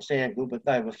 I mightn't sound good, but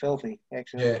they were filthy,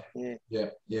 actually.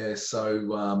 Yeah.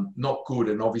 So not good,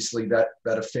 and obviously that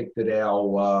affected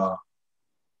our,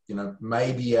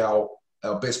 maybe our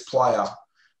best player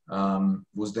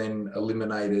was then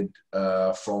eliminated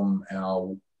from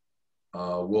our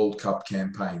World Cup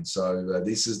campaign. So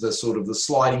this is the sort of the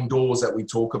sliding doors that we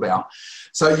talk about.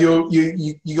 So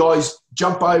you guys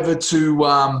jump over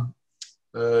to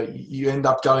you end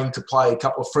up going to play a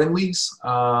couple of friendlies.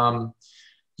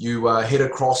 You head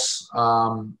across.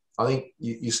 I think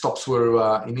your stops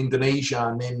were in Indonesia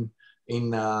and then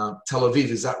in Tel Aviv.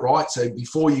 Is that right? So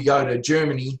before you go to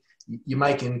Germany, you're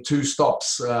making 2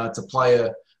 stops to play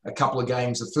a couple of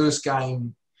games. The first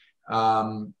game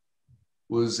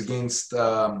was against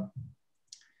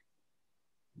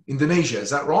Indonesia. Is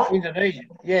that right? Indonesia,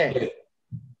 yeah.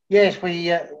 Yes,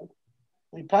 we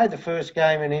played the first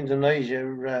game in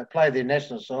Indonesia, played their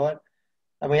national side,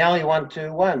 and we only won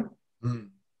 2-1.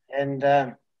 And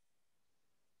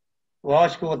well, I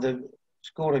scored a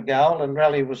goal, and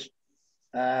Raleigh was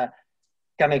going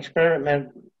to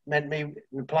experiment me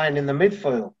playing in the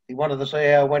midfield. He wanted to see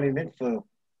how I went in midfield,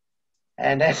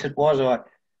 and as it was,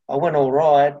 I went all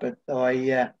right, but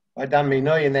I done my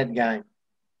knee in that game.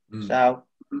 So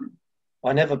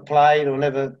I never played or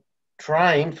never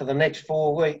trained for the next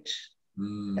 4 weeks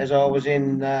as I was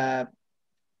in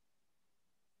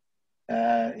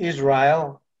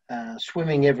Israel,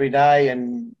 swimming every day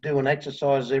and doing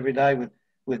exercises every day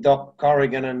with Doc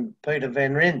Corrigan and Peter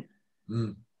Van Ryn.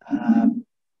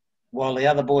 While the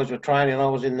other boys were training, I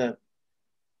was in the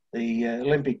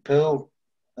Olympic pool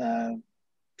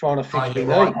trying to fix my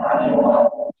knee.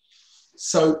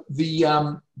 So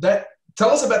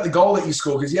tell us about the goal that you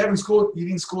scored, because you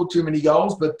didn't score too many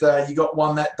goals, but you got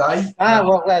one that day.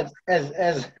 Well,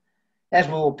 as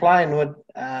we were playing with,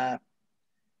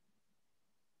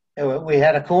 we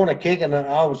had a corner kick, and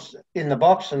I was in the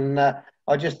box, and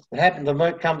I just happened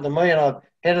to come to me, and I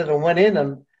headed and went in,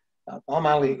 and I'm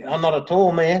not a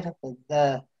tall man,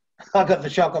 but I got the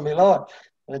shock of my life.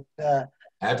 But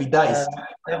happy days.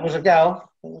 It was a goal.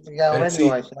 It was a goal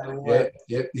anyway. So,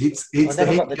 hits I the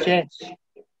never head. got the chance.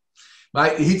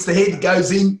 Mate, it hits the head,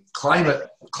 goes in, claim it.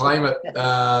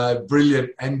 Brilliant.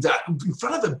 And in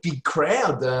front of a big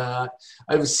crowd,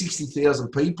 over 60,000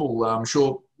 people. I'm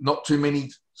sure not too many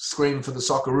screaming for the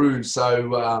Socceroos. So,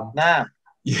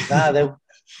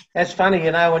 that's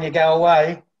funny, when you go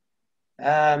away.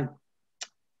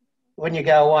 When you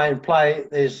go away and play,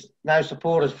 there's no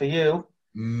supporters for you.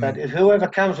 But if whoever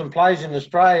comes and plays in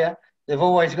Australia, they've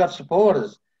always got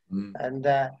supporters. And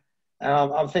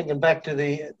I'm thinking back to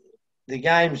the the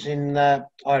games in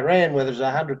Iran where there's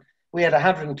 100, we had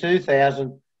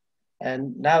 102,000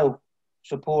 and no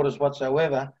supporters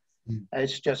whatsoever.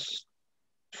 It's just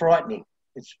frightening.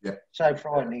 It's so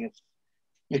frightening.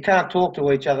 You can't talk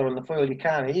to each other on the field. You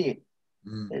can't hear.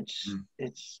 It's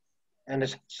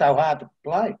so hard to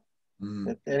play.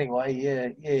 But anyway, yeah.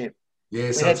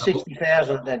 We So had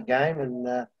 60,000 at that game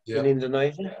in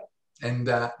Indonesia. And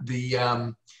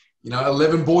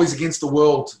 11 boys against the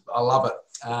world. I love it.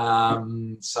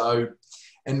 You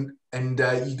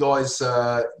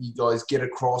guys get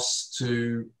across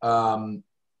to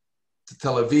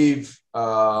Tel Aviv.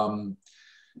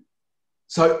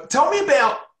 So tell me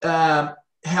about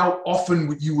how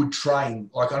often you would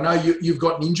train. Like, I know you've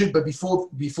gotten injured, but before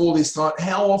this time,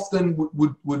 how often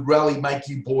would Rally make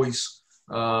you boys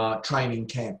train in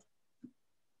camp?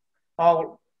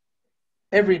 Oh,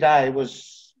 every day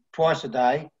was twice a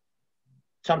day,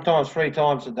 sometimes 3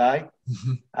 times a day.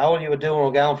 All you were doing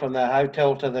was going from the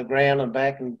hotel to the ground and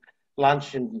back, and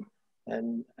lunch and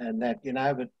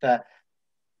that, but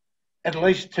at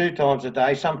least 2 times a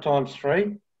day, sometimes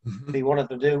 3. If he wanted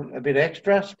to do a bit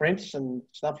extra, sprints and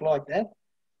stuff like that.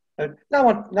 But no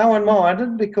one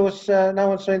minded, because no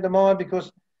one seemed to mind,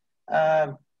 because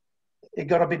it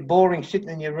got a bit boring sitting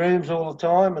in your rooms all the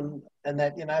time and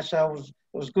that, so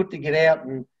it was good to get out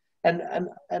and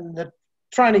the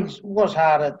training was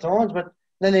hard at times, but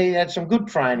then he had some good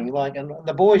training, and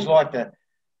the boys like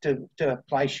to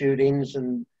play shoot-ins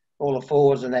and all the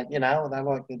forwards and that, they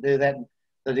like to do that. And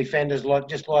the defenders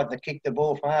just like to kick the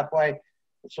ball from halfway,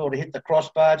 sort of hit the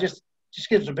crossbar, just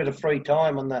gives a bit of free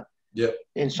time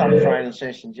in some training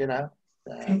sessions, And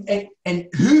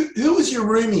who was your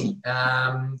roomie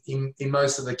in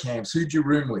most of the camps? Who'd you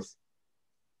room with?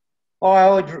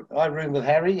 I roomed with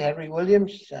Harry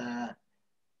Williams,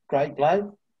 great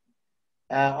bloke.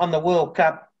 On the World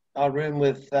Cup, I roomed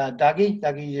with Dougie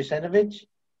Jusenovic.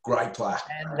 Great player.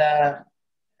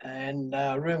 And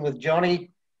roomed with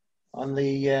Johnny on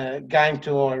the game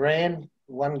to Iran.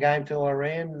 One game to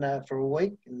Iran for a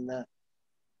week, and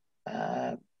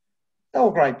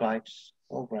all great blokes.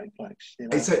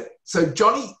 So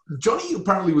Johnny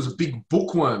apparently was a big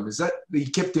bookworm. Is that he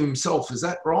kept to himself? Is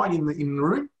that right in the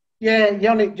room? Yeah,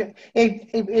 Johnny.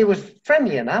 He was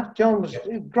friendly enough. John was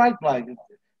a great bloke,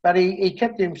 but he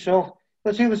kept to himself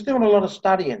because he was doing a lot of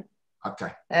studying.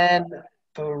 Okay. And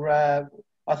I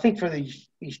think for his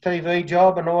TV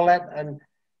job and all that, and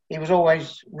he was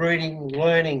always reading,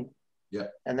 learning. Yeah.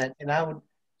 And that,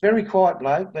 very quiet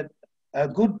bloke, but a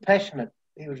good, passionate.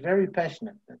 He was very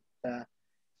passionate. But,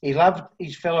 he loved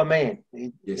his fellow man.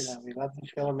 He loved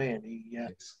his fellow man. He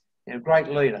a great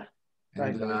leader.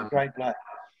 Great bloke.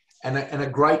 And a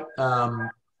great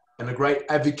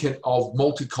advocate of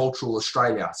multicultural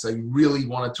Australia. So he really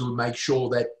wanted to make sure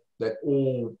that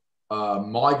all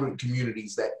migrant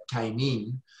communities that came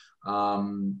in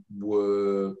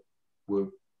were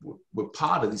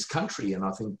part of this country, and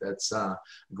I think that's a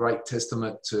great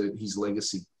testament to his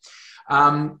legacy.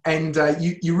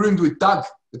 You roomed with Doug.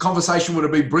 The conversation would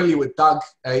have been brilliant with Doug.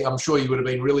 I'm sure you would have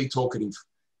been really talkative.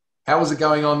 How was it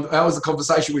going on? How was the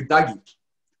conversation with Dougie?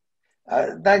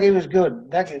 Dougie was good.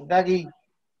 Dougie,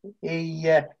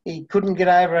 he couldn't get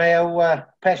over how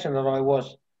passionate I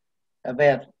was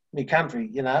about my country,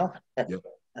 Yep.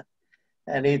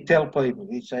 And he'd tell people,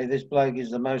 he'd say, this bloke is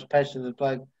the most passionate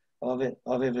bloke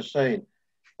I've ever seen.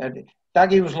 And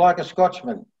Dougie was like a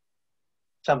Scotsman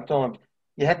sometimes.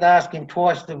 You had to ask him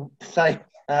twice to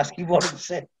ask him what he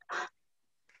said.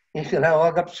 He said, I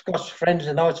got Scots friends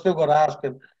and I still got to ask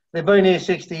them. They've been here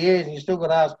 60 years and you still got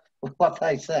to ask what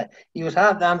they say. He was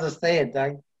hard to understand,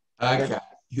 Doug. Okay,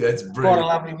 that's brilliant. Quite a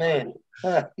lovely man.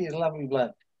 He's a lovely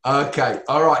bloke. Okay,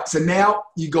 all right. So now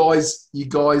you guys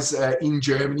are in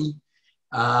Germany,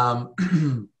 and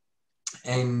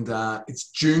it's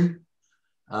June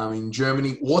in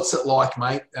Germany. What's it like,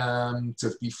 mate?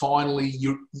 To be finally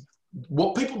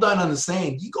what people don't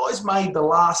understand, you guys made the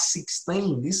last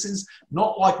 16. This is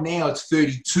not like now it's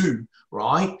 32,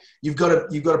 right? You've got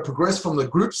to progress from the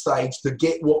group stage to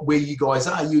get where you guys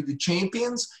are. You're the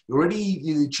champions. You're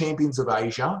the champions of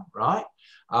Asia, right?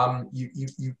 You've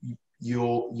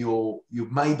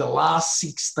made the last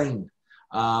 16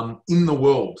 in the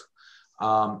world,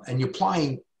 and you're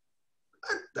playing.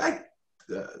 I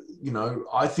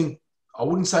think I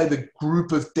wouldn't say the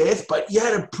group of death, but you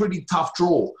had a pretty tough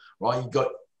draw, right? You got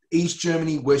East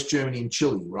Germany, West Germany, and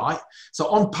Chile, right? So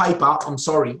on paper, I'm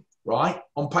sorry, right?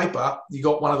 On paper, you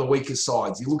got one of the weakest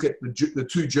sides. You look at the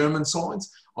 2 German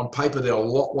sides. On paper, they're a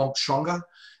lot stronger,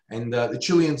 and the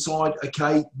Chilean side,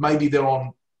 okay, maybe they're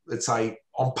on let's say,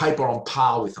 on paper on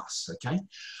par with us, okay?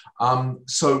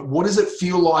 So what does it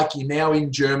feel like? You're now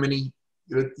in Germany.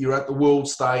 You're at the world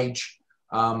stage.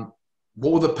 What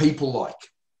were the people like?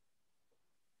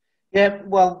 Yeah,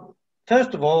 well,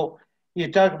 first of all,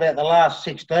 you talk about the last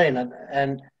 16,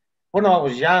 and when I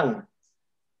was young,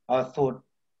 I thought,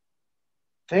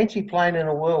 fancy playing in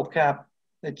a World Cup.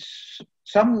 It's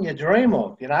something you dream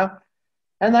of, you know.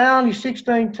 And there are only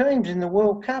 16 teams in the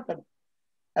World Cup.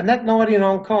 And that night in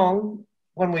Hong Kong,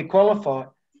 when we qualified,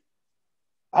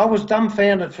 I was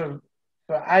dumbfounded for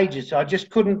ages. I just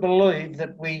couldn't believe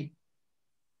that we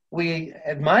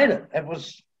had made it. It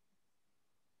was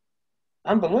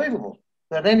unbelievable.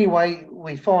 But anyway,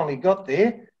 we finally got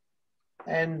there,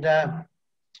 and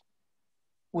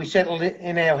we settled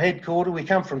in our headquarters. We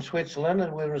come from Switzerland,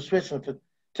 and we were in Switzerland for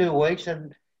 2 weeks,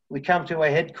 and we come to our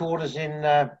headquarters in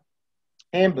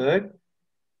Hamburg,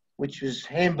 which was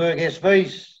Hamburg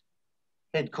SV's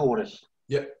headquarters.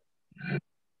 Yep.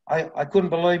 I couldn't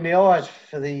believe my eyes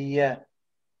for the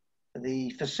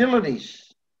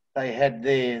facilities they had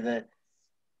there.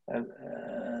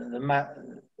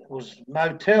 It was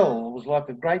motel. It was like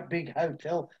a great big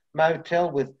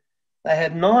motel with. They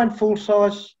had 9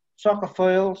 full-size soccer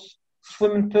fields,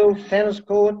 swimming pools, tennis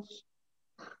courts,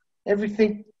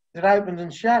 everything that opened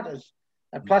and shut,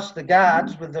 and plus the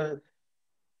guards with the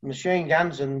machine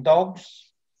guns and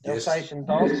dogs, Yes. Alsatian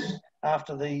dogs,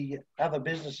 after the other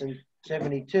business in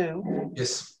 72.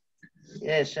 Yes.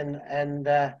 Yes, and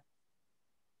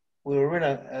we were in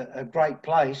a great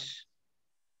place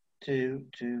to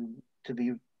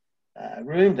be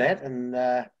roomed at, and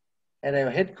at our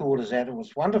headquarters at. It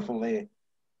was wonderful there.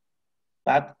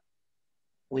 But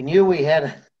we knew we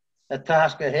had a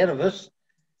task ahead of us.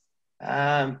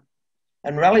 And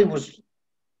Raleigh was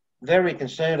very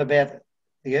concerned about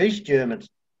the East German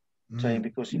team,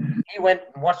 because he went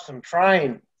and watched them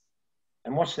train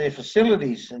and watched their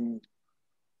facilities, and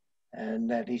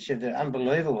that he said they're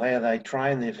unbelievable how they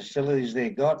train, their facilities they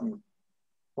got and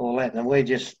all that. And we're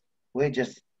just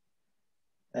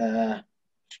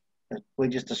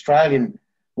Australian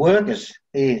workers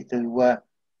here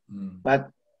but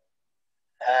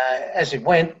as it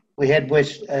went, we had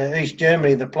East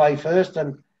Germany to play first,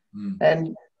 and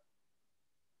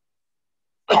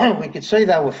we could see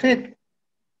they were fit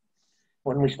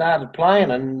when we started playing,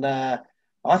 and I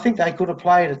think they could have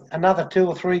played another 2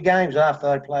 or 3 games after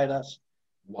they played us.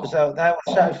 Wow. So they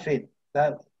were so fit.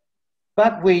 But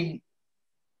we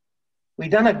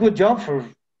done a good job for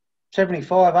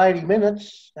 75, 80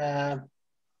 minutes. What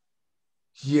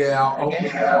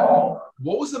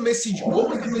was the message? What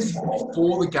was the message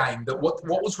before the game? That what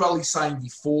was Raleigh saying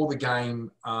before the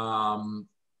game?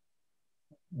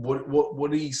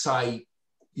 What did he say?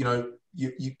 You know,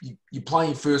 you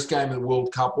playing your first game of the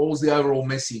World Cup. What was the overall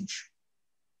message?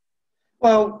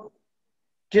 Well,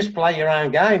 just play your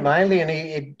own game mainly, and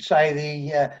he'd say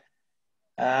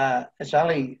it's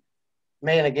only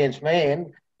man against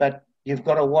man, but you've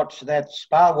got to watch that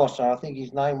Sparwasser, I think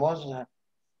his name was.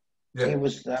 Yeah. He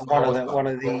was one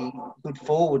of the good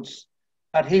forwards,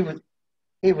 but he was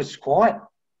quiet.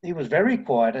 He was very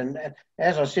quiet, and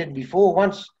as I said before,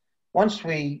 once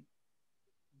we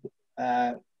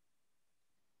got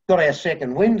our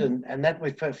second wind, and that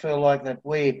we feel like that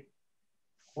we're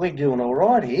doing all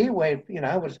right here. You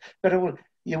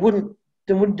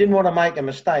didn't want to make a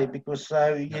mistake, because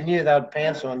you knew they'd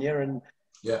pounce on you, and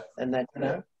that, you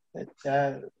know. But,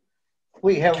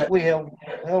 we held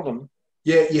them.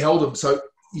 Yeah, you held them. So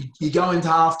you go into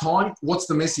half time. What's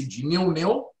the message? You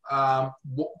 0-0.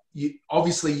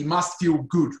 Obviously, you must feel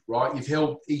good, right? You've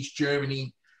held East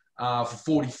Germany for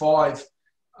 45.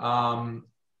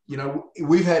 You know,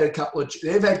 we've had a couple of.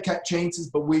 They've had chances,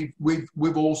 but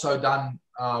we've also done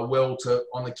well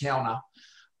on the counter.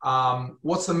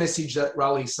 What's the message that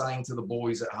Raleigh's saying to the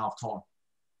boys at half time?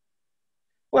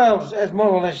 Well, it's more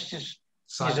or less just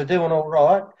you're doing all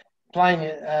right,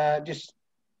 playing just.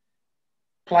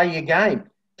 Play your game.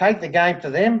 Take the game to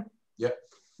them. Yep.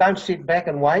 Don't sit back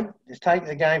and wait. Just take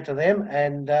the game to them,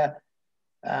 and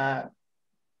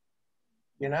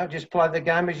just play the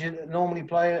game as you normally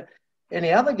play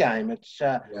any other game. It's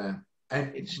and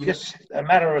it's just a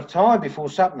matter of time before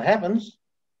something happens.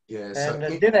 Yeah, and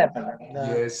it did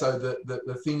happen. So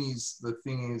the thing is,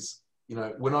 you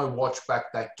know, when I watch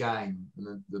back that game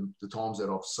and the times that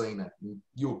I've seen it,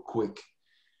 you're quick.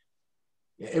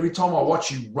 Yeah, every time I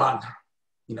watch you run.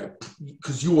 You know,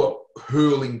 because you are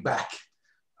hurling back.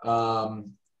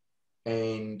 And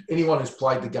anyone who's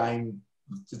played the game,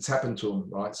 it's happened to them,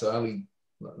 right? So only,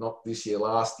 not this year,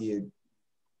 last year,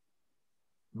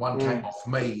 one came off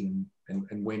me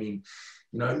and went in.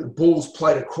 You know, the ball's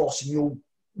played across and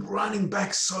running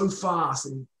back so fast,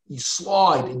 and you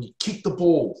slide and you kick the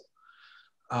ball.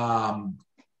 9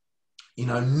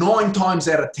 times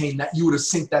out of 10 that you would have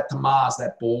sent that to Mars,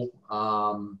 that ball.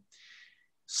 But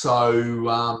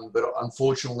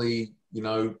unfortunately,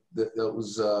 that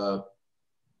was the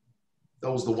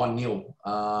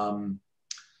 1-0.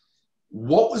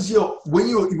 What was when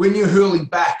you're hurling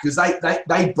back, because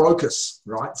they broke us,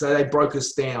 right? So they broke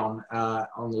us down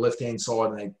on the left-hand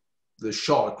side, and the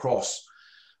shot across.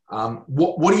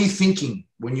 What are you thinking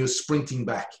when you're sprinting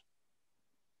back?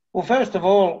 Well, first of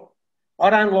all, I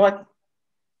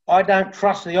don't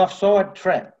trust the offside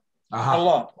trap a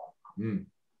lot. Mm.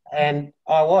 And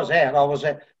I was out. Well,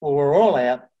 we're all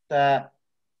out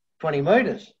 20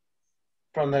 metres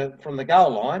from the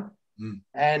goal line. Mm.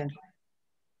 And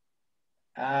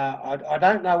I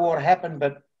don't know what happened,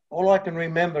 but all I can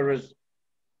remember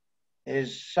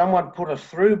is someone put a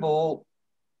through ball,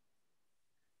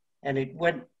 and it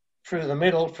went through the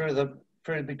middle, through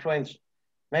between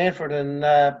Manfred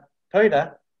and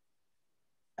Peter.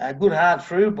 A good hard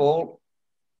through ball,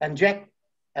 and Jack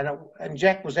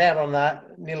was out on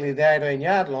nearly the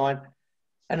 18-yard line,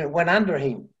 and it went under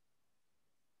him,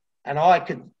 and I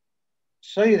could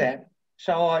see that,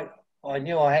 so I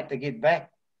knew I had to get back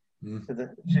to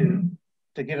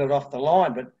get it off the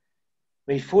line, but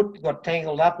my foot got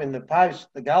tangled up in the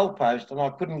goal post, and I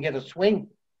couldn't get a swing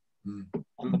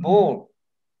on the ball.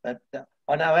 But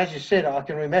I know, as you said, I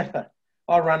can remember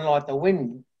I run like the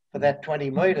wind for that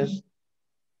 20 metres,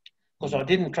 because I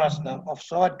didn't trust the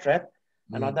offside trap,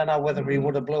 and I don't know whether he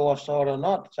would have blew offside or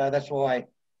not. So that's why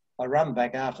I run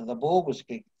back after the ball was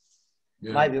kicked.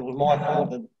 Yeah. Maybe it was my fault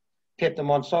that kept them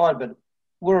onside, but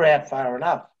we're out far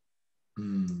enough.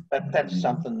 But that's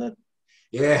something that...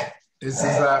 Yeah, this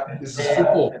is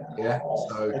football. Yeah,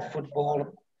 so... It's football.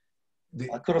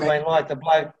 I could have been like the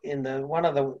bloke in one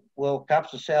of the World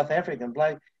Cups, the South African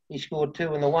bloke. He scored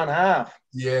 2 in the 1 half.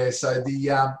 Yeah, so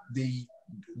in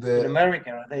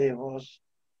America, there it was.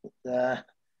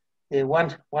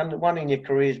 One in your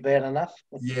career is bad enough.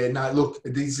 Yeah, no, look,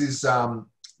 this is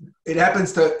it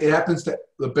happens to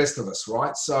the best of us,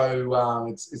 right? So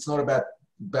it's not about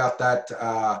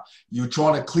that. You're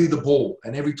trying to clear the ball,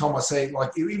 and every time I say,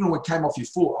 like, even when it came off your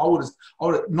foot, I would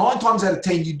 9 times out of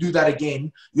 10 you do that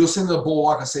again, you'll send the ball,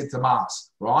 like I said, to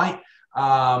Mars, right?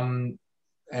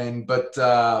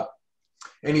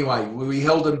 Anyway, we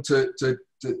held them to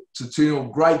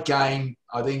 2-0. Great game.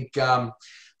 I think the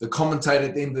commentator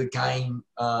at the end of the game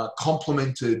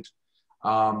complimented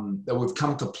that we've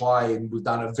come to play and we've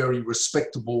done a very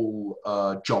respectable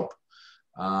job.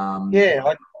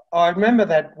 I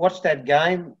remember watched that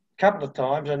game a couple of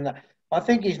times, and I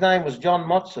think his name was John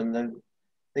Motson,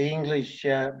 the English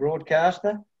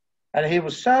broadcaster, and he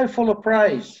was so full of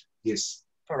praise. Yes.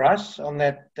 For us on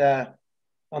that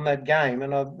game,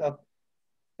 and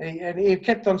he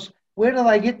kept on. Where do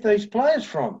they get these players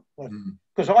from?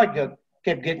 Because I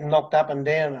kept getting knocked up and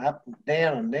down, up and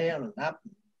down and down and up.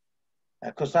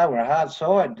 Because they were a hard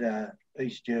side,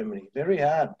 East Germany, very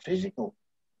hard, physical.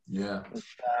 Yeah.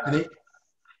 But,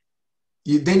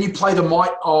 then you play the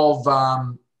might of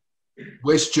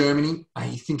West Germany,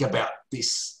 and you think about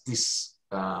this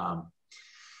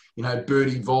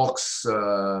Bertie Vox,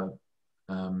 Gerd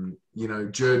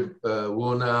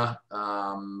Werner,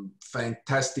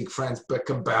 fantastic Franz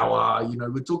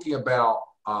Beckenbauer. We're talking about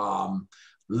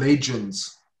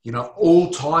legends,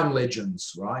 all-time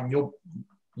legends, right? And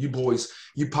you boys,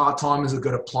 you part-timers are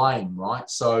going to play them, right?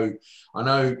 So I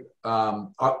know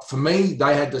for me,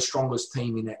 they had the strongest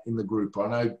team in the group. I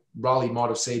know Raleigh might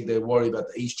have said they're worried about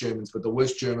the East Germans, but the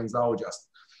West Germans, they were just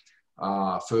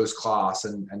first class,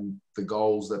 and the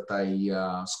goals that they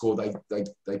scored,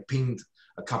 they pinged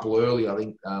a couple early. I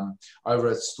think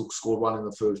Overett scored one in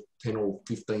the first 10 or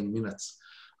 15 minutes.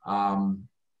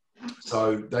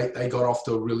 So they got off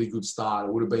to a really good start.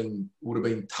 It would have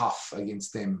been tough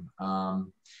against them. Over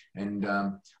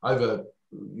a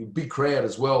big crowd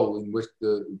as well in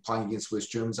playing against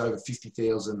West Germans, over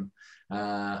 50,000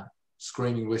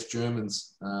 screaming West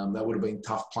Germans. That would have been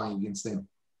tough playing against them.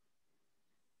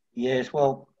 Yes,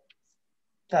 well,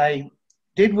 they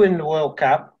did win the World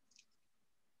Cup,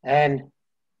 and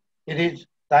they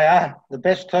are the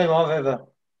best team I've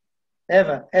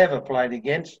ever played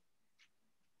against.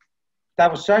 They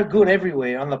were so good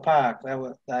everywhere on the park.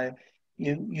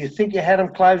 You think you had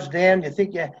them closed down. You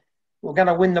think you were going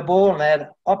to win the ball, and they had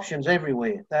options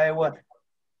everywhere. They were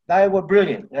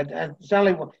brilliant. And it's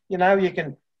only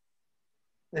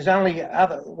there's only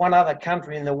one other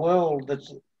country in the world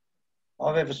that's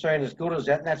I've ever seen as good as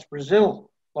that, and that's Brazil.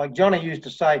 Like Johnny used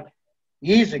to say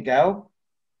years ago,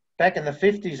 back in the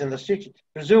 50s and the 60s,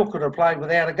 Brazil could have played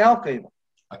without a goalkeeper.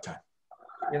 Okay.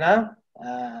 You know,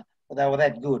 they were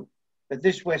that good. But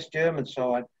this West German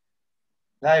side,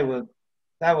 they were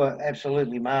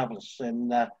absolutely marvellous.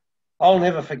 And I'll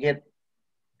never forget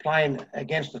playing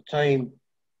against a team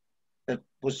that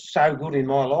was so good in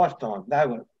my lifetime. They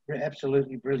were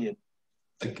absolutely brilliant.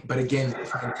 But again,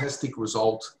 fantastic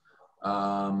result.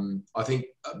 I think,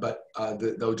 but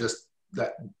they were just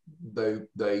that they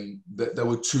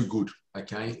were too good.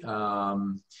 Okay,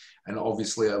 and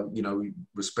obviously, you know, we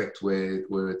respect where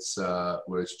it's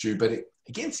due. But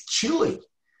against Chile,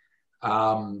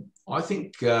 I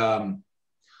think the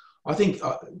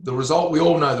result, we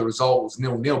all know the result was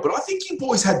 0-0, but I think you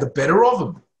boys had the better of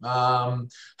them. How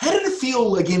did it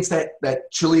feel against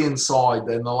that Chilean side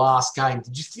in the last game?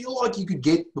 Did you feel like you could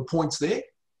get the points there?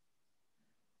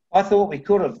 I thought we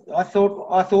could have. I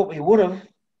thought we would have.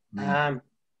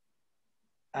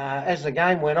 As the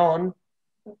game went on,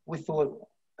 we thought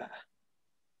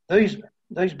these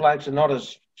blokes are not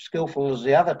as skillful as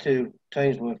the other two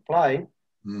teams we've played,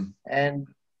 and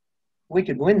we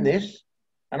could win this.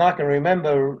 And I can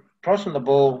remember crossing the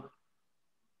ball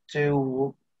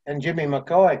and Jimmy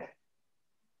Mackay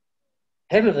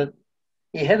headed it.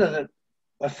 He headed it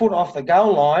a foot off the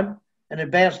goal line and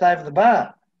it bounced over the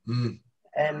bar.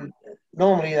 And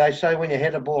normally they say when you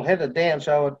head a ball, head it down.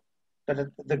 But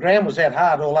the ground was that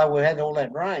hard, although we had all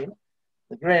that rain.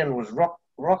 The ground was rock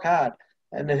hard.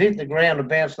 And it hit the ground and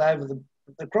bounced over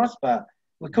the crossbar.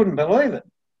 We couldn't believe it.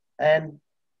 And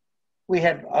we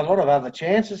had a lot of other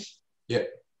chances in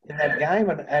that game.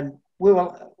 And we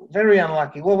were very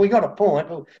unlucky. Well, we got a point,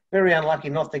 but very unlucky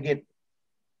not to get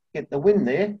the win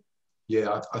there.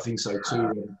 Yeah, I think so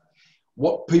too.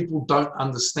 What people don't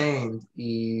understand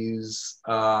is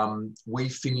we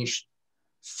finished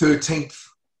 13th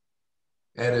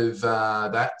out of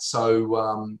that.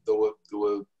 So it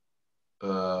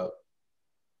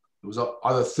was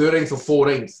either 13th or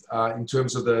 14th in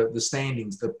terms of the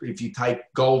standings. If you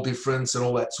take goal difference and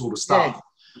all that sort of stuff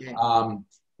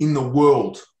in the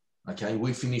world. Okay, we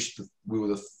were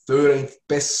the 13th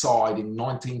best side in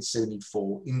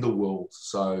 1974 in the world.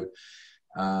 So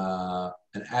an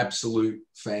absolute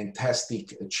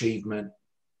fantastic achievement.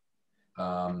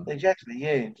 Exactly,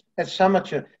 yeah. That's so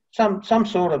much some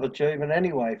sort of achievement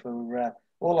anyway for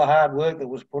all the hard work that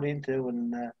was put into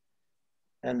and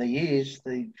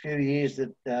the few years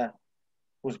that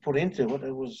was put into it.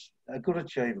 It was a good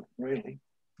achievement, really.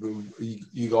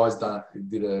 You guys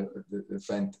did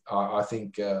I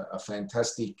think a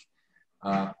fantastic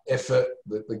effort.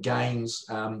 The games.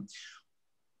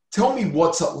 Tell me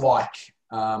what's it like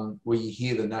where you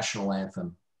hear the national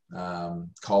anthem,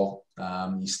 Cole.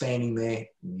 You're standing there,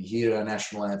 and you hear our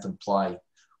national anthem play.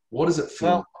 What does it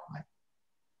feel like?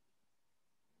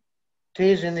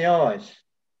 Tears in the eyes.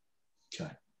 Okay.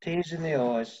 Tears in the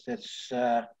eyes. That's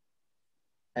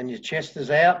and your chest is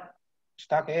out,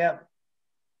 stuck out.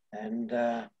 And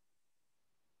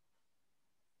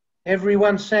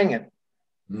everyone sang it,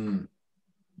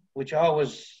 which I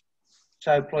was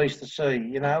so pleased to see.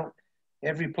 You know,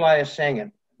 every player sang it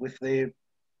with their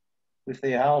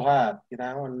whole heart. You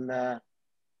know, and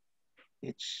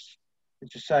it's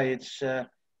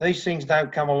these things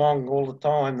don't come along all the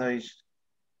time. These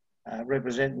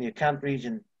representing your countries,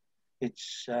 and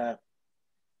it's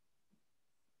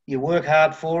you work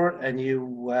hard for it and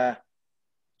you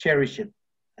cherish it.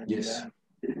 And, yes.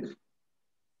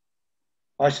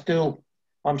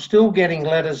 I'm still getting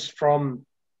letters from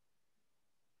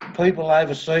people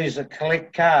overseas that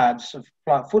collect cards of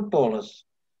footballers.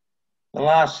 The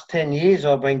last 10 years,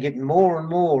 I've been getting more and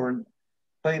more, and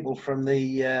people from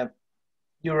the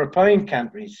European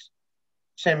countries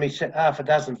send me half a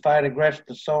dozen photographs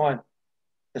to sign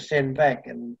to send back.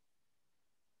 And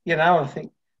you know, I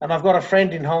think, and I've got a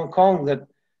friend in Hong Kong that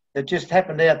just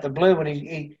happened out the blue,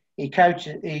 and he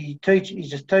coaches,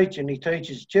 he's a teacher, and he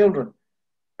teaches children,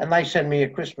 and they send me a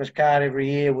Christmas card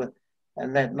every year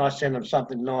and I send them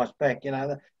something nice back. You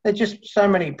know, there's just so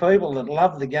many people that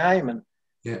love the game, and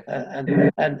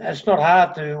it's not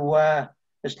hard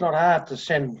to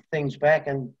send things back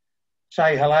and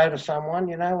say hello to someone,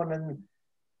 you know, and then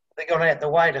they're going out the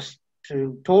way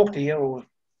to talk to you or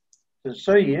to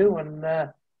see you, and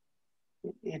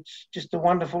it's just a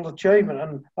wonderful achievement,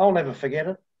 and I'll never forget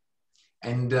it.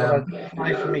 And I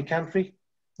play for my country,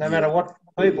 no matter what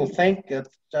people think,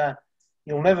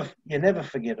 you never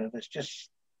forget it. It's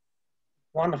just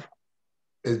wonderful.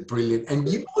 It's brilliant. And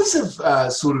you boys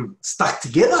have sort of stuck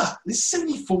together. This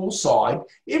 74 side,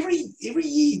 every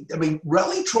year, I mean,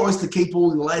 Raleigh tries to keep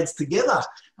all the lads together.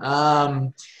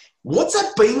 What's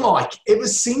that been like ever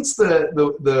since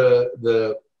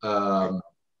the the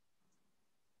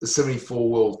 74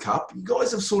 World Cup, you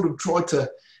guys have sort of tried to,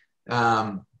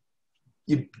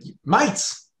 you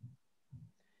mates.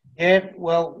 Yeah,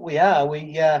 well, we are.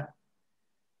 We're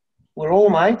all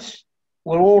mates.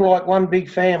 We're all like one big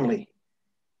family.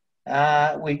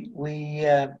 We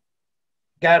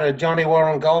go to Johnny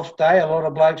Warren Golf Day. A lot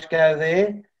of blokes go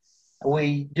there.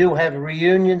 We do have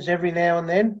reunions every now and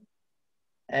then.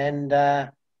 And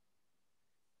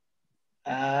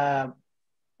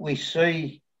we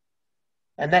see,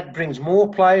 and that brings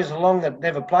more players along that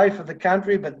never played for the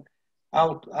country, but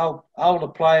older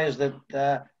players that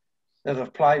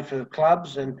have played for the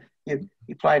clubs and you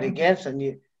played against, and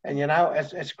you know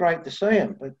it's great to see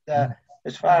them. But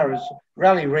as far as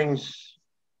rally rings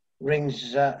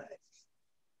plays,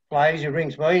 he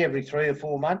rings me every 3 or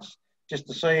 4 months just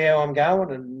to see how I'm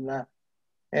going and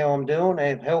how I'm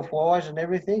doing, health wise and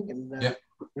everything. And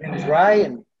rings Ray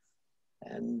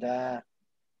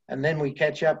and then we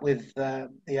catch up with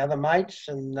the other mates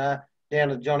and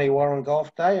down at Johnny Warren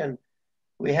Golf Day. And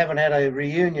we haven't had a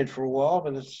reunion for a while,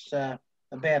 but it's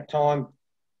about time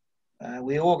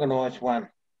we organise one.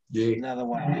 Yeah, another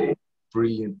one.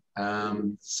 Brilliant.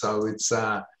 So it's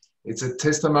a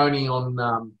testimony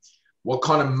on what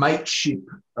kind of mateship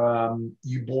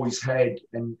you boys had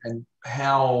and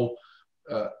how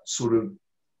sort of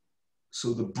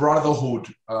the brotherhood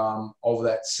of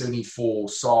that 74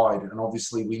 side. And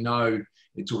obviously we know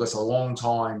it took us a long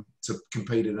time to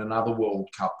compete in another World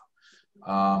Cup.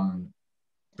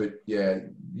 But yeah,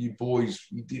 you boys,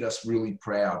 you did us really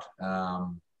proud. Yeah.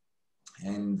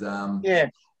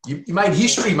 You made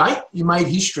history, mate. You made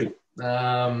history.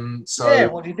 Yeah,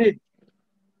 well, you did.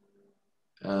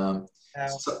 So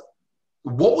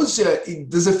what was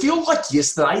does it feel like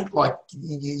yesterday? Like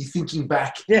you're thinking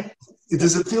back? Yeah.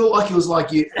 Does it feel like it was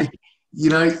like you're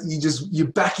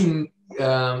back in?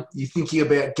 You're thinking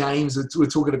about games. We're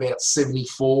talking about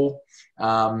 74.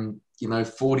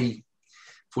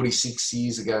 46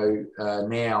 years ago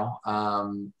now.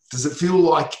 Does it feel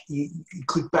like you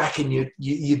click back and you're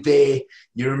there?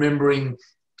 You're remembering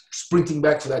sprinting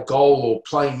back for that goal or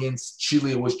playing against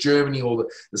Chile or West Germany or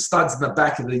the studs in the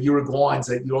back of the Uruguayans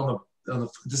that you're on the.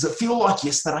 Does it feel like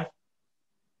yesterday?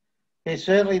 It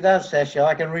certainly does, Sasha.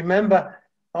 I can remember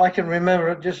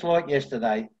it just like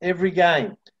yesterday. Every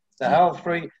game, the whole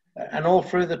three, and all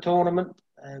through the tournament,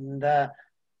 and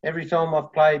every time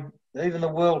I've played, even the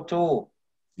World Tour.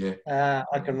 Yeah.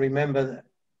 I can remember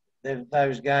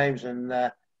those games, and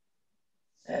at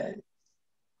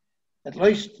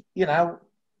least you've got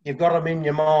them in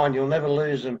your mind. You'll never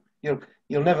lose them. You'll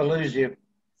never lose your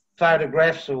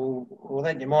photographs, or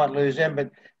that you might lose them,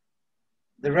 but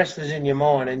the rest is in your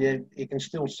mind, and you can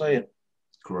still see it.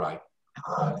 Great.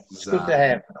 It's good to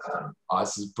have.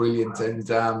 This is brilliant,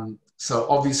 and so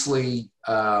obviously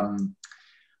a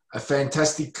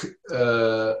fantastic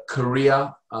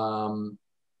career.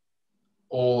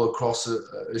 All across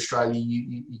Australia.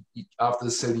 You after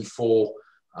the 74,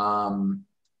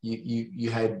 you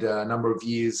had a number of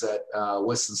years at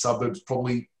Western Suburbs.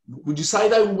 Probably, would you say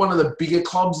they were one of the bigger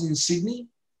clubs in Sydney?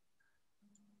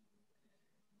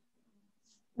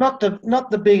 Not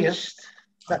the biggest.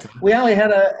 Okay. We only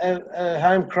had a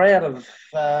home crowd of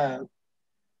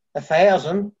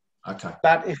 1,000. Okay.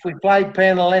 But if we played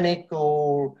Pan-Hellenic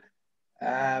or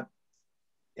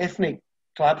ethnic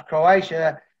clubs,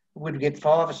 Croatia, would get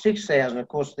 5,000 or 6,000. Of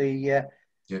course, the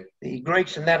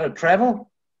Greeks and that would travel.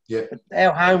 Yeah. But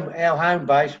our home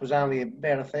base was only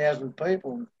about 1,000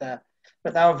 people. But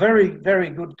they were very, very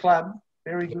good club.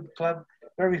 Very good club.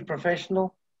 Very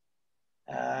professional.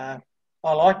 I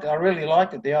really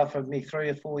liked it. They offered me 3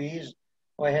 or 4 years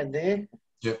I had there.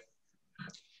 Yeah.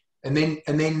 And then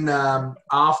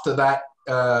after that,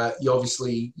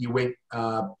 you went.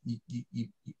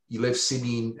 You left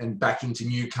Sydney and back into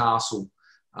Newcastle.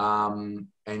 And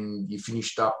you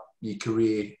finished up your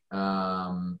career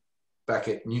back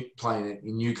at playing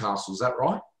in Newcastle. Is that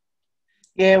right?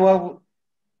 Yeah, well,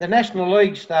 the National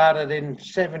League started in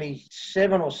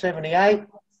 77 or 78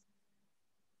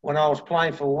 when I was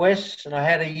playing for West, and I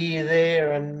had a year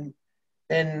there, and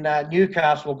then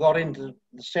Newcastle got into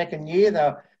the second year.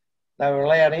 They were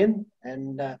allowed in,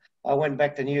 and I went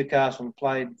back to Newcastle and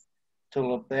played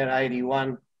till about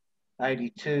 81,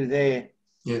 82 there.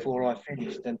 Yeah. Before I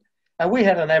finished. And we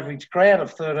had an average crowd of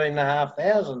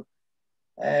 13,500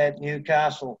 at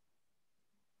Newcastle.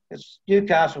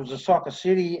 Newcastle was a soccer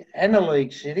city and a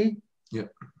league city. Yeah.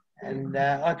 And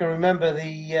I can remember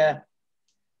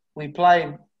we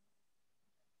played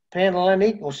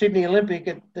Pan-Hellenic or Sydney Olympic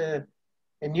in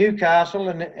Newcastle,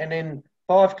 and then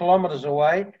 5 kilometres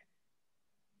away,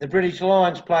 the British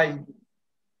Lions played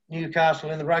Newcastle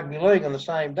in the rugby league on the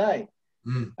same day.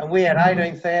 Mm. And we had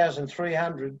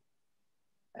 18,300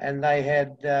 and they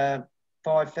had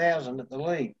 5,000 at the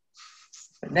league.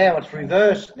 But now it's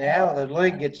reversed now. The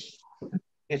league gets the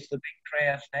big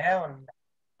crowds now and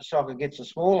the soccer gets the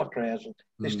smaller crowds.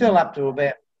 They're still up to about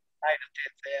 8 or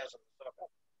 10,000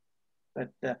 soccer.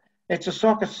 But it's a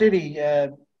soccer city,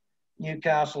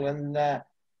 Newcastle, and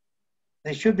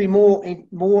there should be more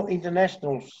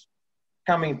internationals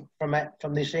coming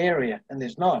from this area, and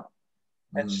there's not.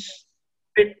 That's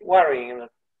a bit worrying,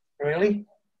 really.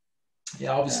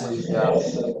 Yeah, obviously,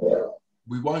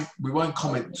 we won't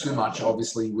comment too much.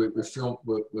 Obviously, we've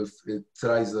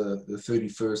today's the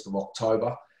 31st of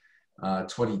October,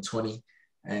 2020,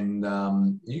 and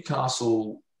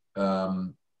Newcastle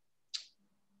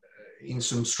in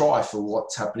some strife for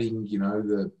what's happening. You know,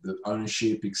 the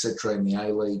ownership, etc., in the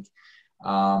A League,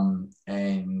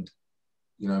 and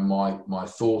you know, my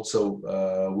thoughts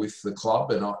are with the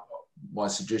club, and my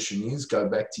suggestion is go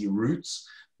back to your roots.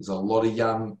 There's a lot of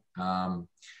young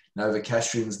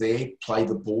Novocastrians there. Play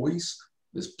the boys.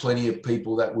 There's plenty of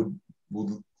people that would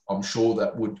I'm sure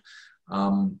that would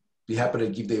be happy to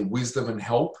give their wisdom and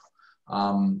help.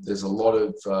 There's a lot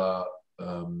of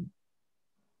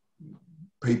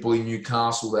people in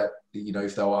Newcastle that, you know,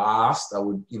 if they were asked, they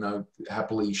would, you know,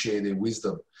 happily share their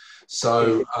wisdom.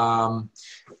 So,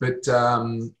 what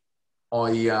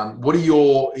are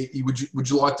your? Would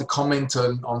you like to comment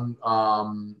on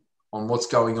what's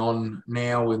going on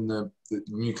now in the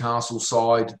Newcastle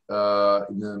side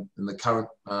in the current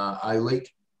A League?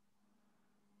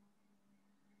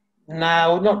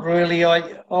 No, not really.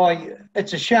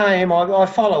 It's a shame. I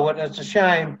follow it. It's a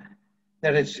shame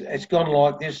that it's gone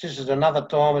like this. This is another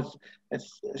time.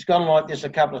 It's gone like this a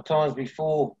couple of times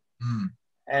before,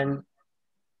 and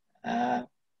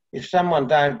if someone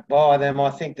don't buy them, I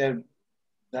think they'll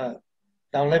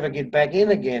never get back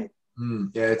in again.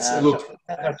 Yeah, look.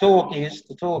 So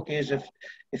the talk is if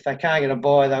they can't get a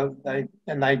buy,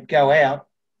 they go out,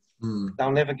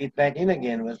 they'll never get back in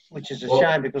again, which is a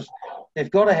shame because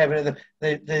they've got to have it.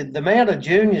 The amount of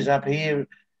juniors up here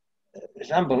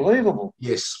is unbelievable.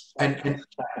 Yes, and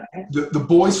the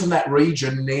boys from that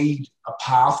region need a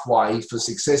pathway for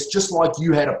success, just like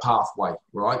you had a pathway,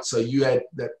 right? So you had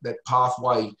that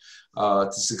pathway to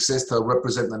success to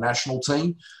represent the national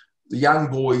team. The young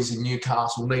boys in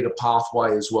Newcastle need a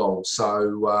pathway as well.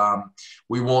 So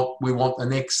we want the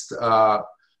next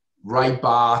Ray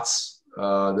Bartz,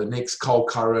 the next Cole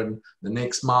Curran, the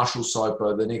next Marshall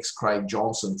Soper, the next Craig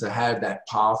Johnson to have that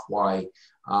pathway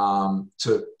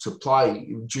to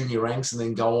play junior ranks and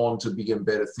then go on to bigger and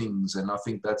better things. And I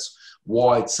think that's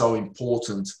why it's so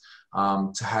important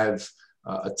to have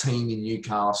a team in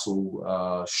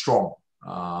Newcastle strong.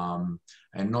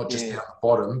 And not just down the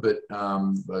bottom, but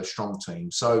a strong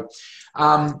team. So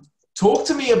talk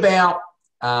to me about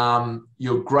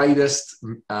your greatest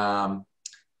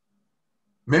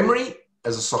memory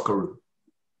as a Socceroo.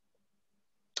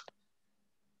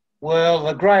 Well,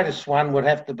 the greatest one would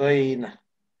have to be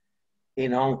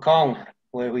in Hong Kong,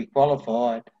 where we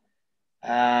qualified.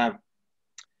 To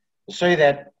see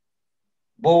that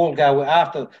ball go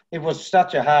after, it was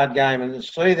such a hard game, and to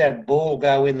see that ball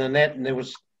go in the net, and there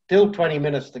was still 20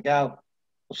 minutes to go,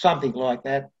 or something like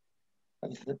that.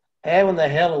 How in the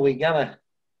hell are we going to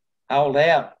hold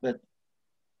out? But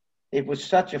it was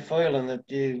such a feeling that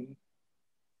you'd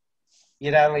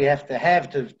only have to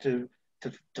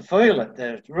feel it,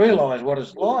 to realise what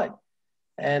it's like.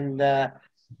 And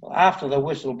after the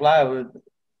whistle blow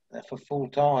for full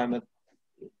time,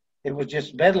 it was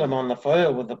just bedlam on the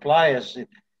field with the players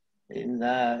in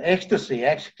ecstasy,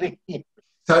 actually.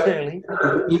 So,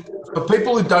 for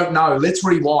people who don't know, let's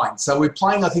rewind. So we're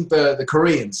playing, I think, the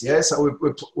Koreans, yeah? So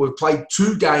we've played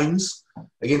 2 games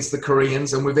against the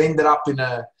Koreans, and we've ended up in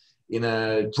a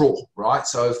draw, right?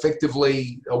 So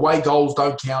effectively, away goals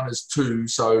don't count as 2.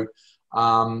 So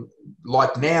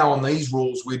like now on these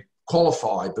rules, we'd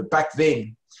qualified. But back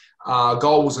then, a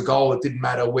goal was a goal. It didn't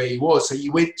matter where he was. So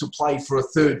you went to play for a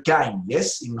 3rd game,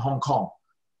 yes, in Hong Kong.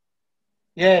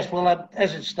 Yes, well,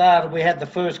 as it started, we had the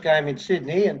first game in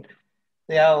Sydney and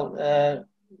the old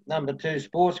number 2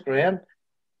 sports ground,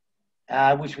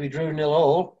 which we drew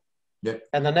 0-0. Yep.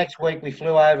 And the next week we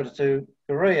flew over to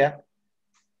Korea,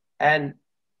 and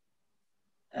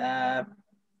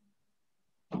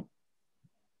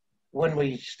when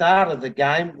we started the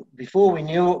game, before we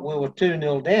knew it, we were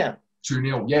 2-0 down.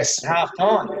 2-0, yes. At half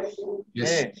time.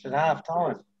 Yes. Yes, at half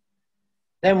time.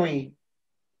 Then we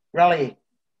rally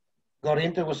got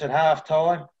into us at half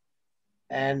time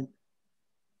and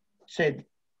said,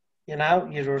 you know,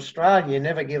 you're Australian, you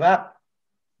never give up.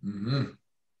 Mm-hmm.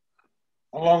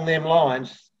 along them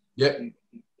lines. Yep.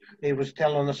 He was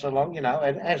telling us along, you know,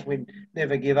 and as we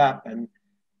never give up and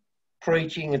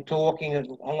preaching and talking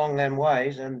along them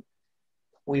ways. And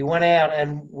we went out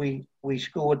and we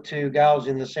scored 2 goals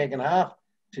in the second half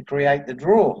to create the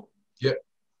draw. Yep.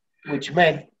 Which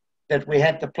meant that we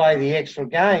had to play the extra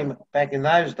game back in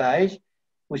those days,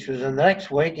 which was the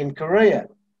next week in Korea,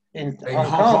 in Hong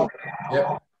Kong,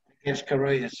 yep, against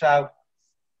Korea. So,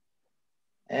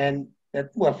 and that,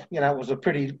 well, you know, it was a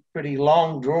pretty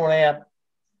long, drawn out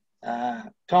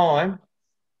time.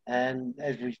 And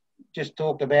as we just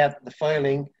talked about, the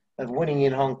feeling of winning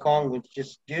in Hong Kong was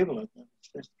just jubilant.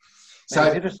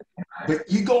 So,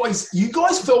 but you guys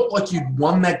felt like you'd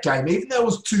won that game, even though it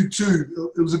was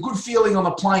 2-2. It was a good feeling on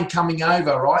the plane coming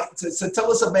over, right? So tell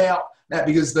us about that,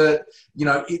 because those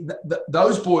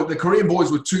boys, the Korean boys,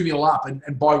 were 2-0 up,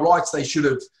 and by rights they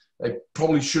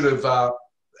probably should have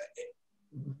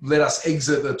let us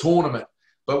exit the tournament.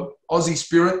 But Aussie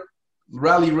spirit,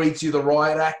 rally reads you the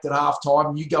riot act at half time,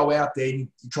 and you go out there and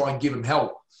you try and give them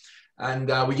help, and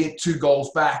we get 2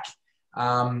 goals back,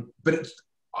 but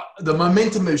the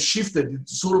momentum has shifted.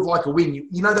 It's sort of like a win.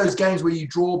 You know those games where you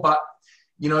draw, but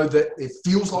you know that it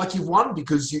feels like you've won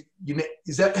because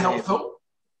is that how it felt?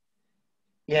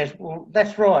 Yes, well,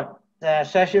 that's right,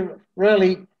 Sasha.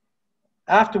 Really,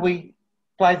 after we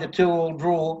played the 2-2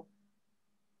 draw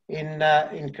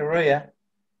in Korea,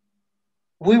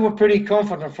 we were pretty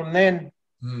confident from then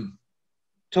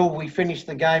till we finished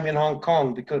the game in Hong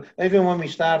Kong. Because even when we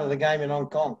started the game in Hong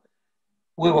Kong,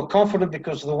 we were confident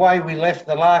because of the way we left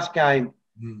the last game.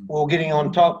 We were getting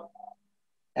on top,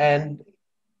 and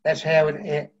that's how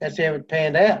it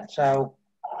panned out. So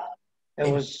it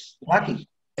was lucky.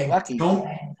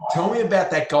 Tell me about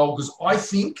that goal, because I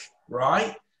think,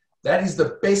 right, that is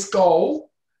the best goal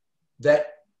that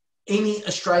any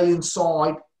Australian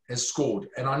side has scored.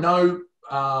 And I know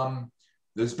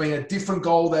there's been a different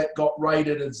goal that got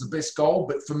rated as the best goal,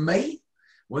 but for me,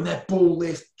 when that ball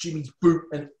left Jimmy's boot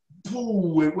and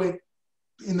it went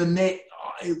in the net,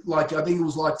 like I think it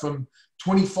was like from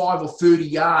 25 or 30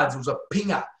 yards. It was a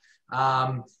pinger.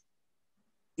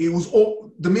 It was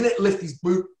all the minute it left his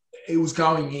boot, it was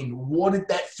going in. What did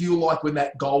that feel like when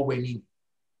that goal went in?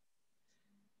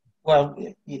 Well,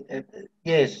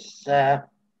 yes,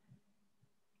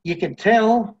 you could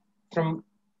tell from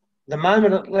the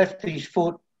moment it left his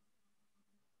foot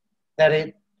that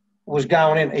it was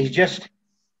going in. He just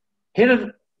hit it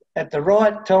at the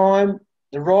right time,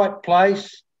 the right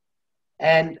place,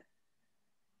 and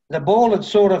the ball had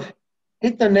sort of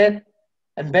hit the net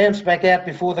and bounced back out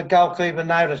before the goalkeeper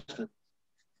noticed it.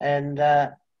 And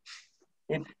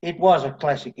it was a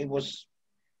classic. It was,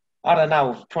 I don't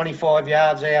know, 25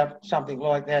 yards out, something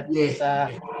like that. Yeah.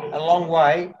 A long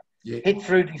way. Yeah. Hit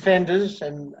through defenders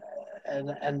and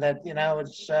that, you know,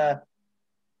 it's a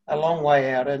long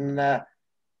way out, and a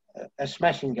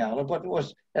smashing goal. But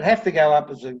it'd have to go up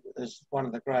as one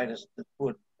of the greatest that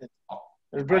would. It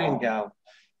was a brilliant goal.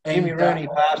 Jimmy Rooney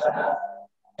passed it.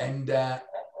 And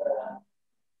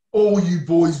all you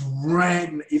boys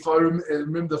ran. If I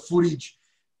remember the footage,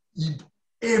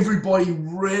 everybody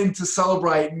ran to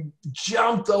celebrate and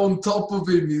jumped on top of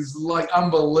him. He's like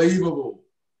unbelievable.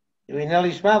 We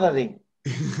nearly smothered him.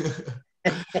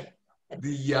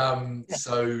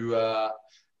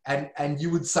 And you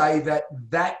would say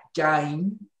that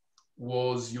game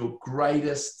was your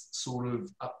greatest sort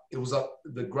of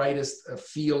the greatest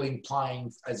feeling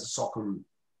playing as a Socceroo.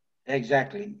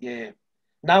 Exactly, yeah.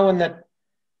 Knowing that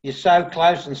you're so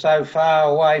close and so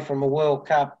far away from a World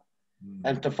Cup,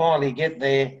 and to finally get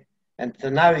there, and to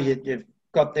know you've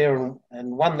got there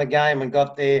and won the game and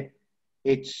got there,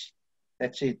 that's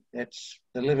it. That's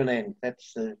the living end.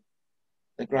 That's the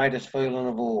greatest feeling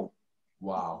of all.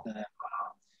 Wow.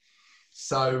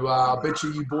 So I bet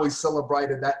you boys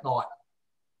celebrated that night.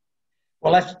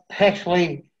 Well, that's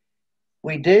actually,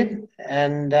 we did.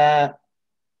 And I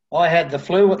had the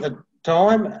flu at the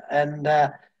time, and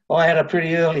I had a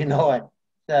pretty early night.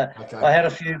 Okay. I had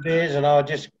a few beers and I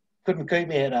just couldn't keep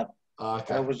my head up.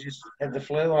 Okay. I had the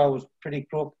flu. I was pretty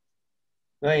crook.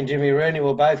 Me and Jimmy Rooney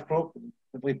were both crook.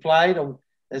 We played.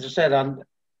 As I said,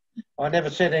 I never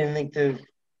said anything to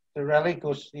Raleigh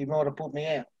because he might have put me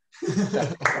out.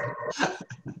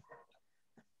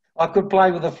 I could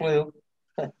play with the flu.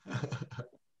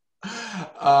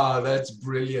 Oh, that's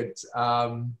brilliant.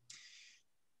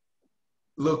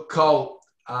 Look, Cole,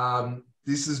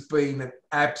 this has been an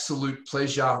absolute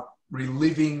pleasure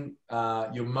reliving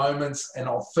your moments. And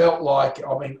I felt like,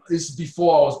 I mean, this is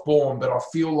before I was born, but I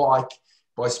feel like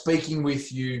by speaking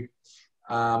with you,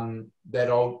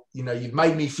 that you've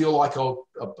made me feel like I'm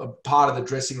a part of the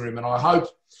dressing room. And I hope,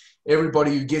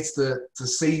 everybody who gets to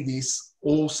see this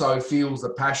also feels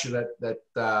the passion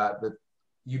that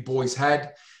you boys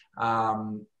had,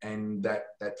 and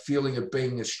that feeling of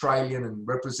being Australian and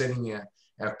representing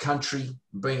our country,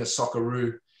 being a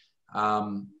Socceroo.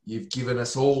 You've given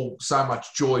us all so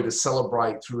much joy to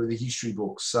celebrate through the history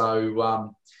books.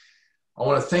 So I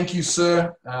want to thank you,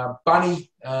 sir,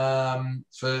 Bunny,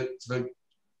 for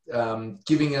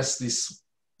giving us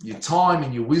your time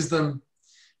and your wisdom,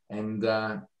 and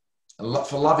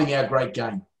for loving our great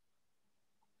game.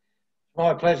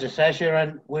 My pleasure, Sasha.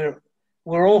 And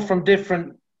we're all from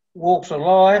different walks of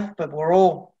life, but we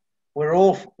were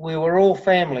all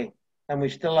family, and we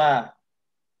still are.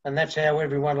 And that's how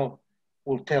everyone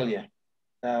will tell you.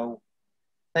 So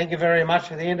thank you very much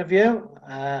for the interview.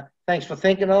 Thanks for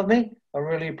thinking of me. I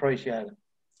really appreciate it.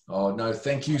 Oh, no,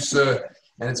 thank you, sir.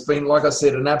 And it's been, like I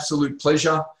said, an absolute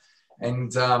pleasure.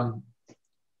 And,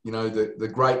 you know, the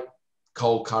great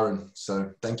Cole Curran.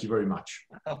 So thank you very much.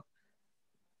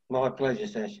 My pleasure,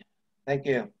 Sasha. Thank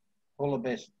you. All the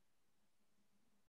best.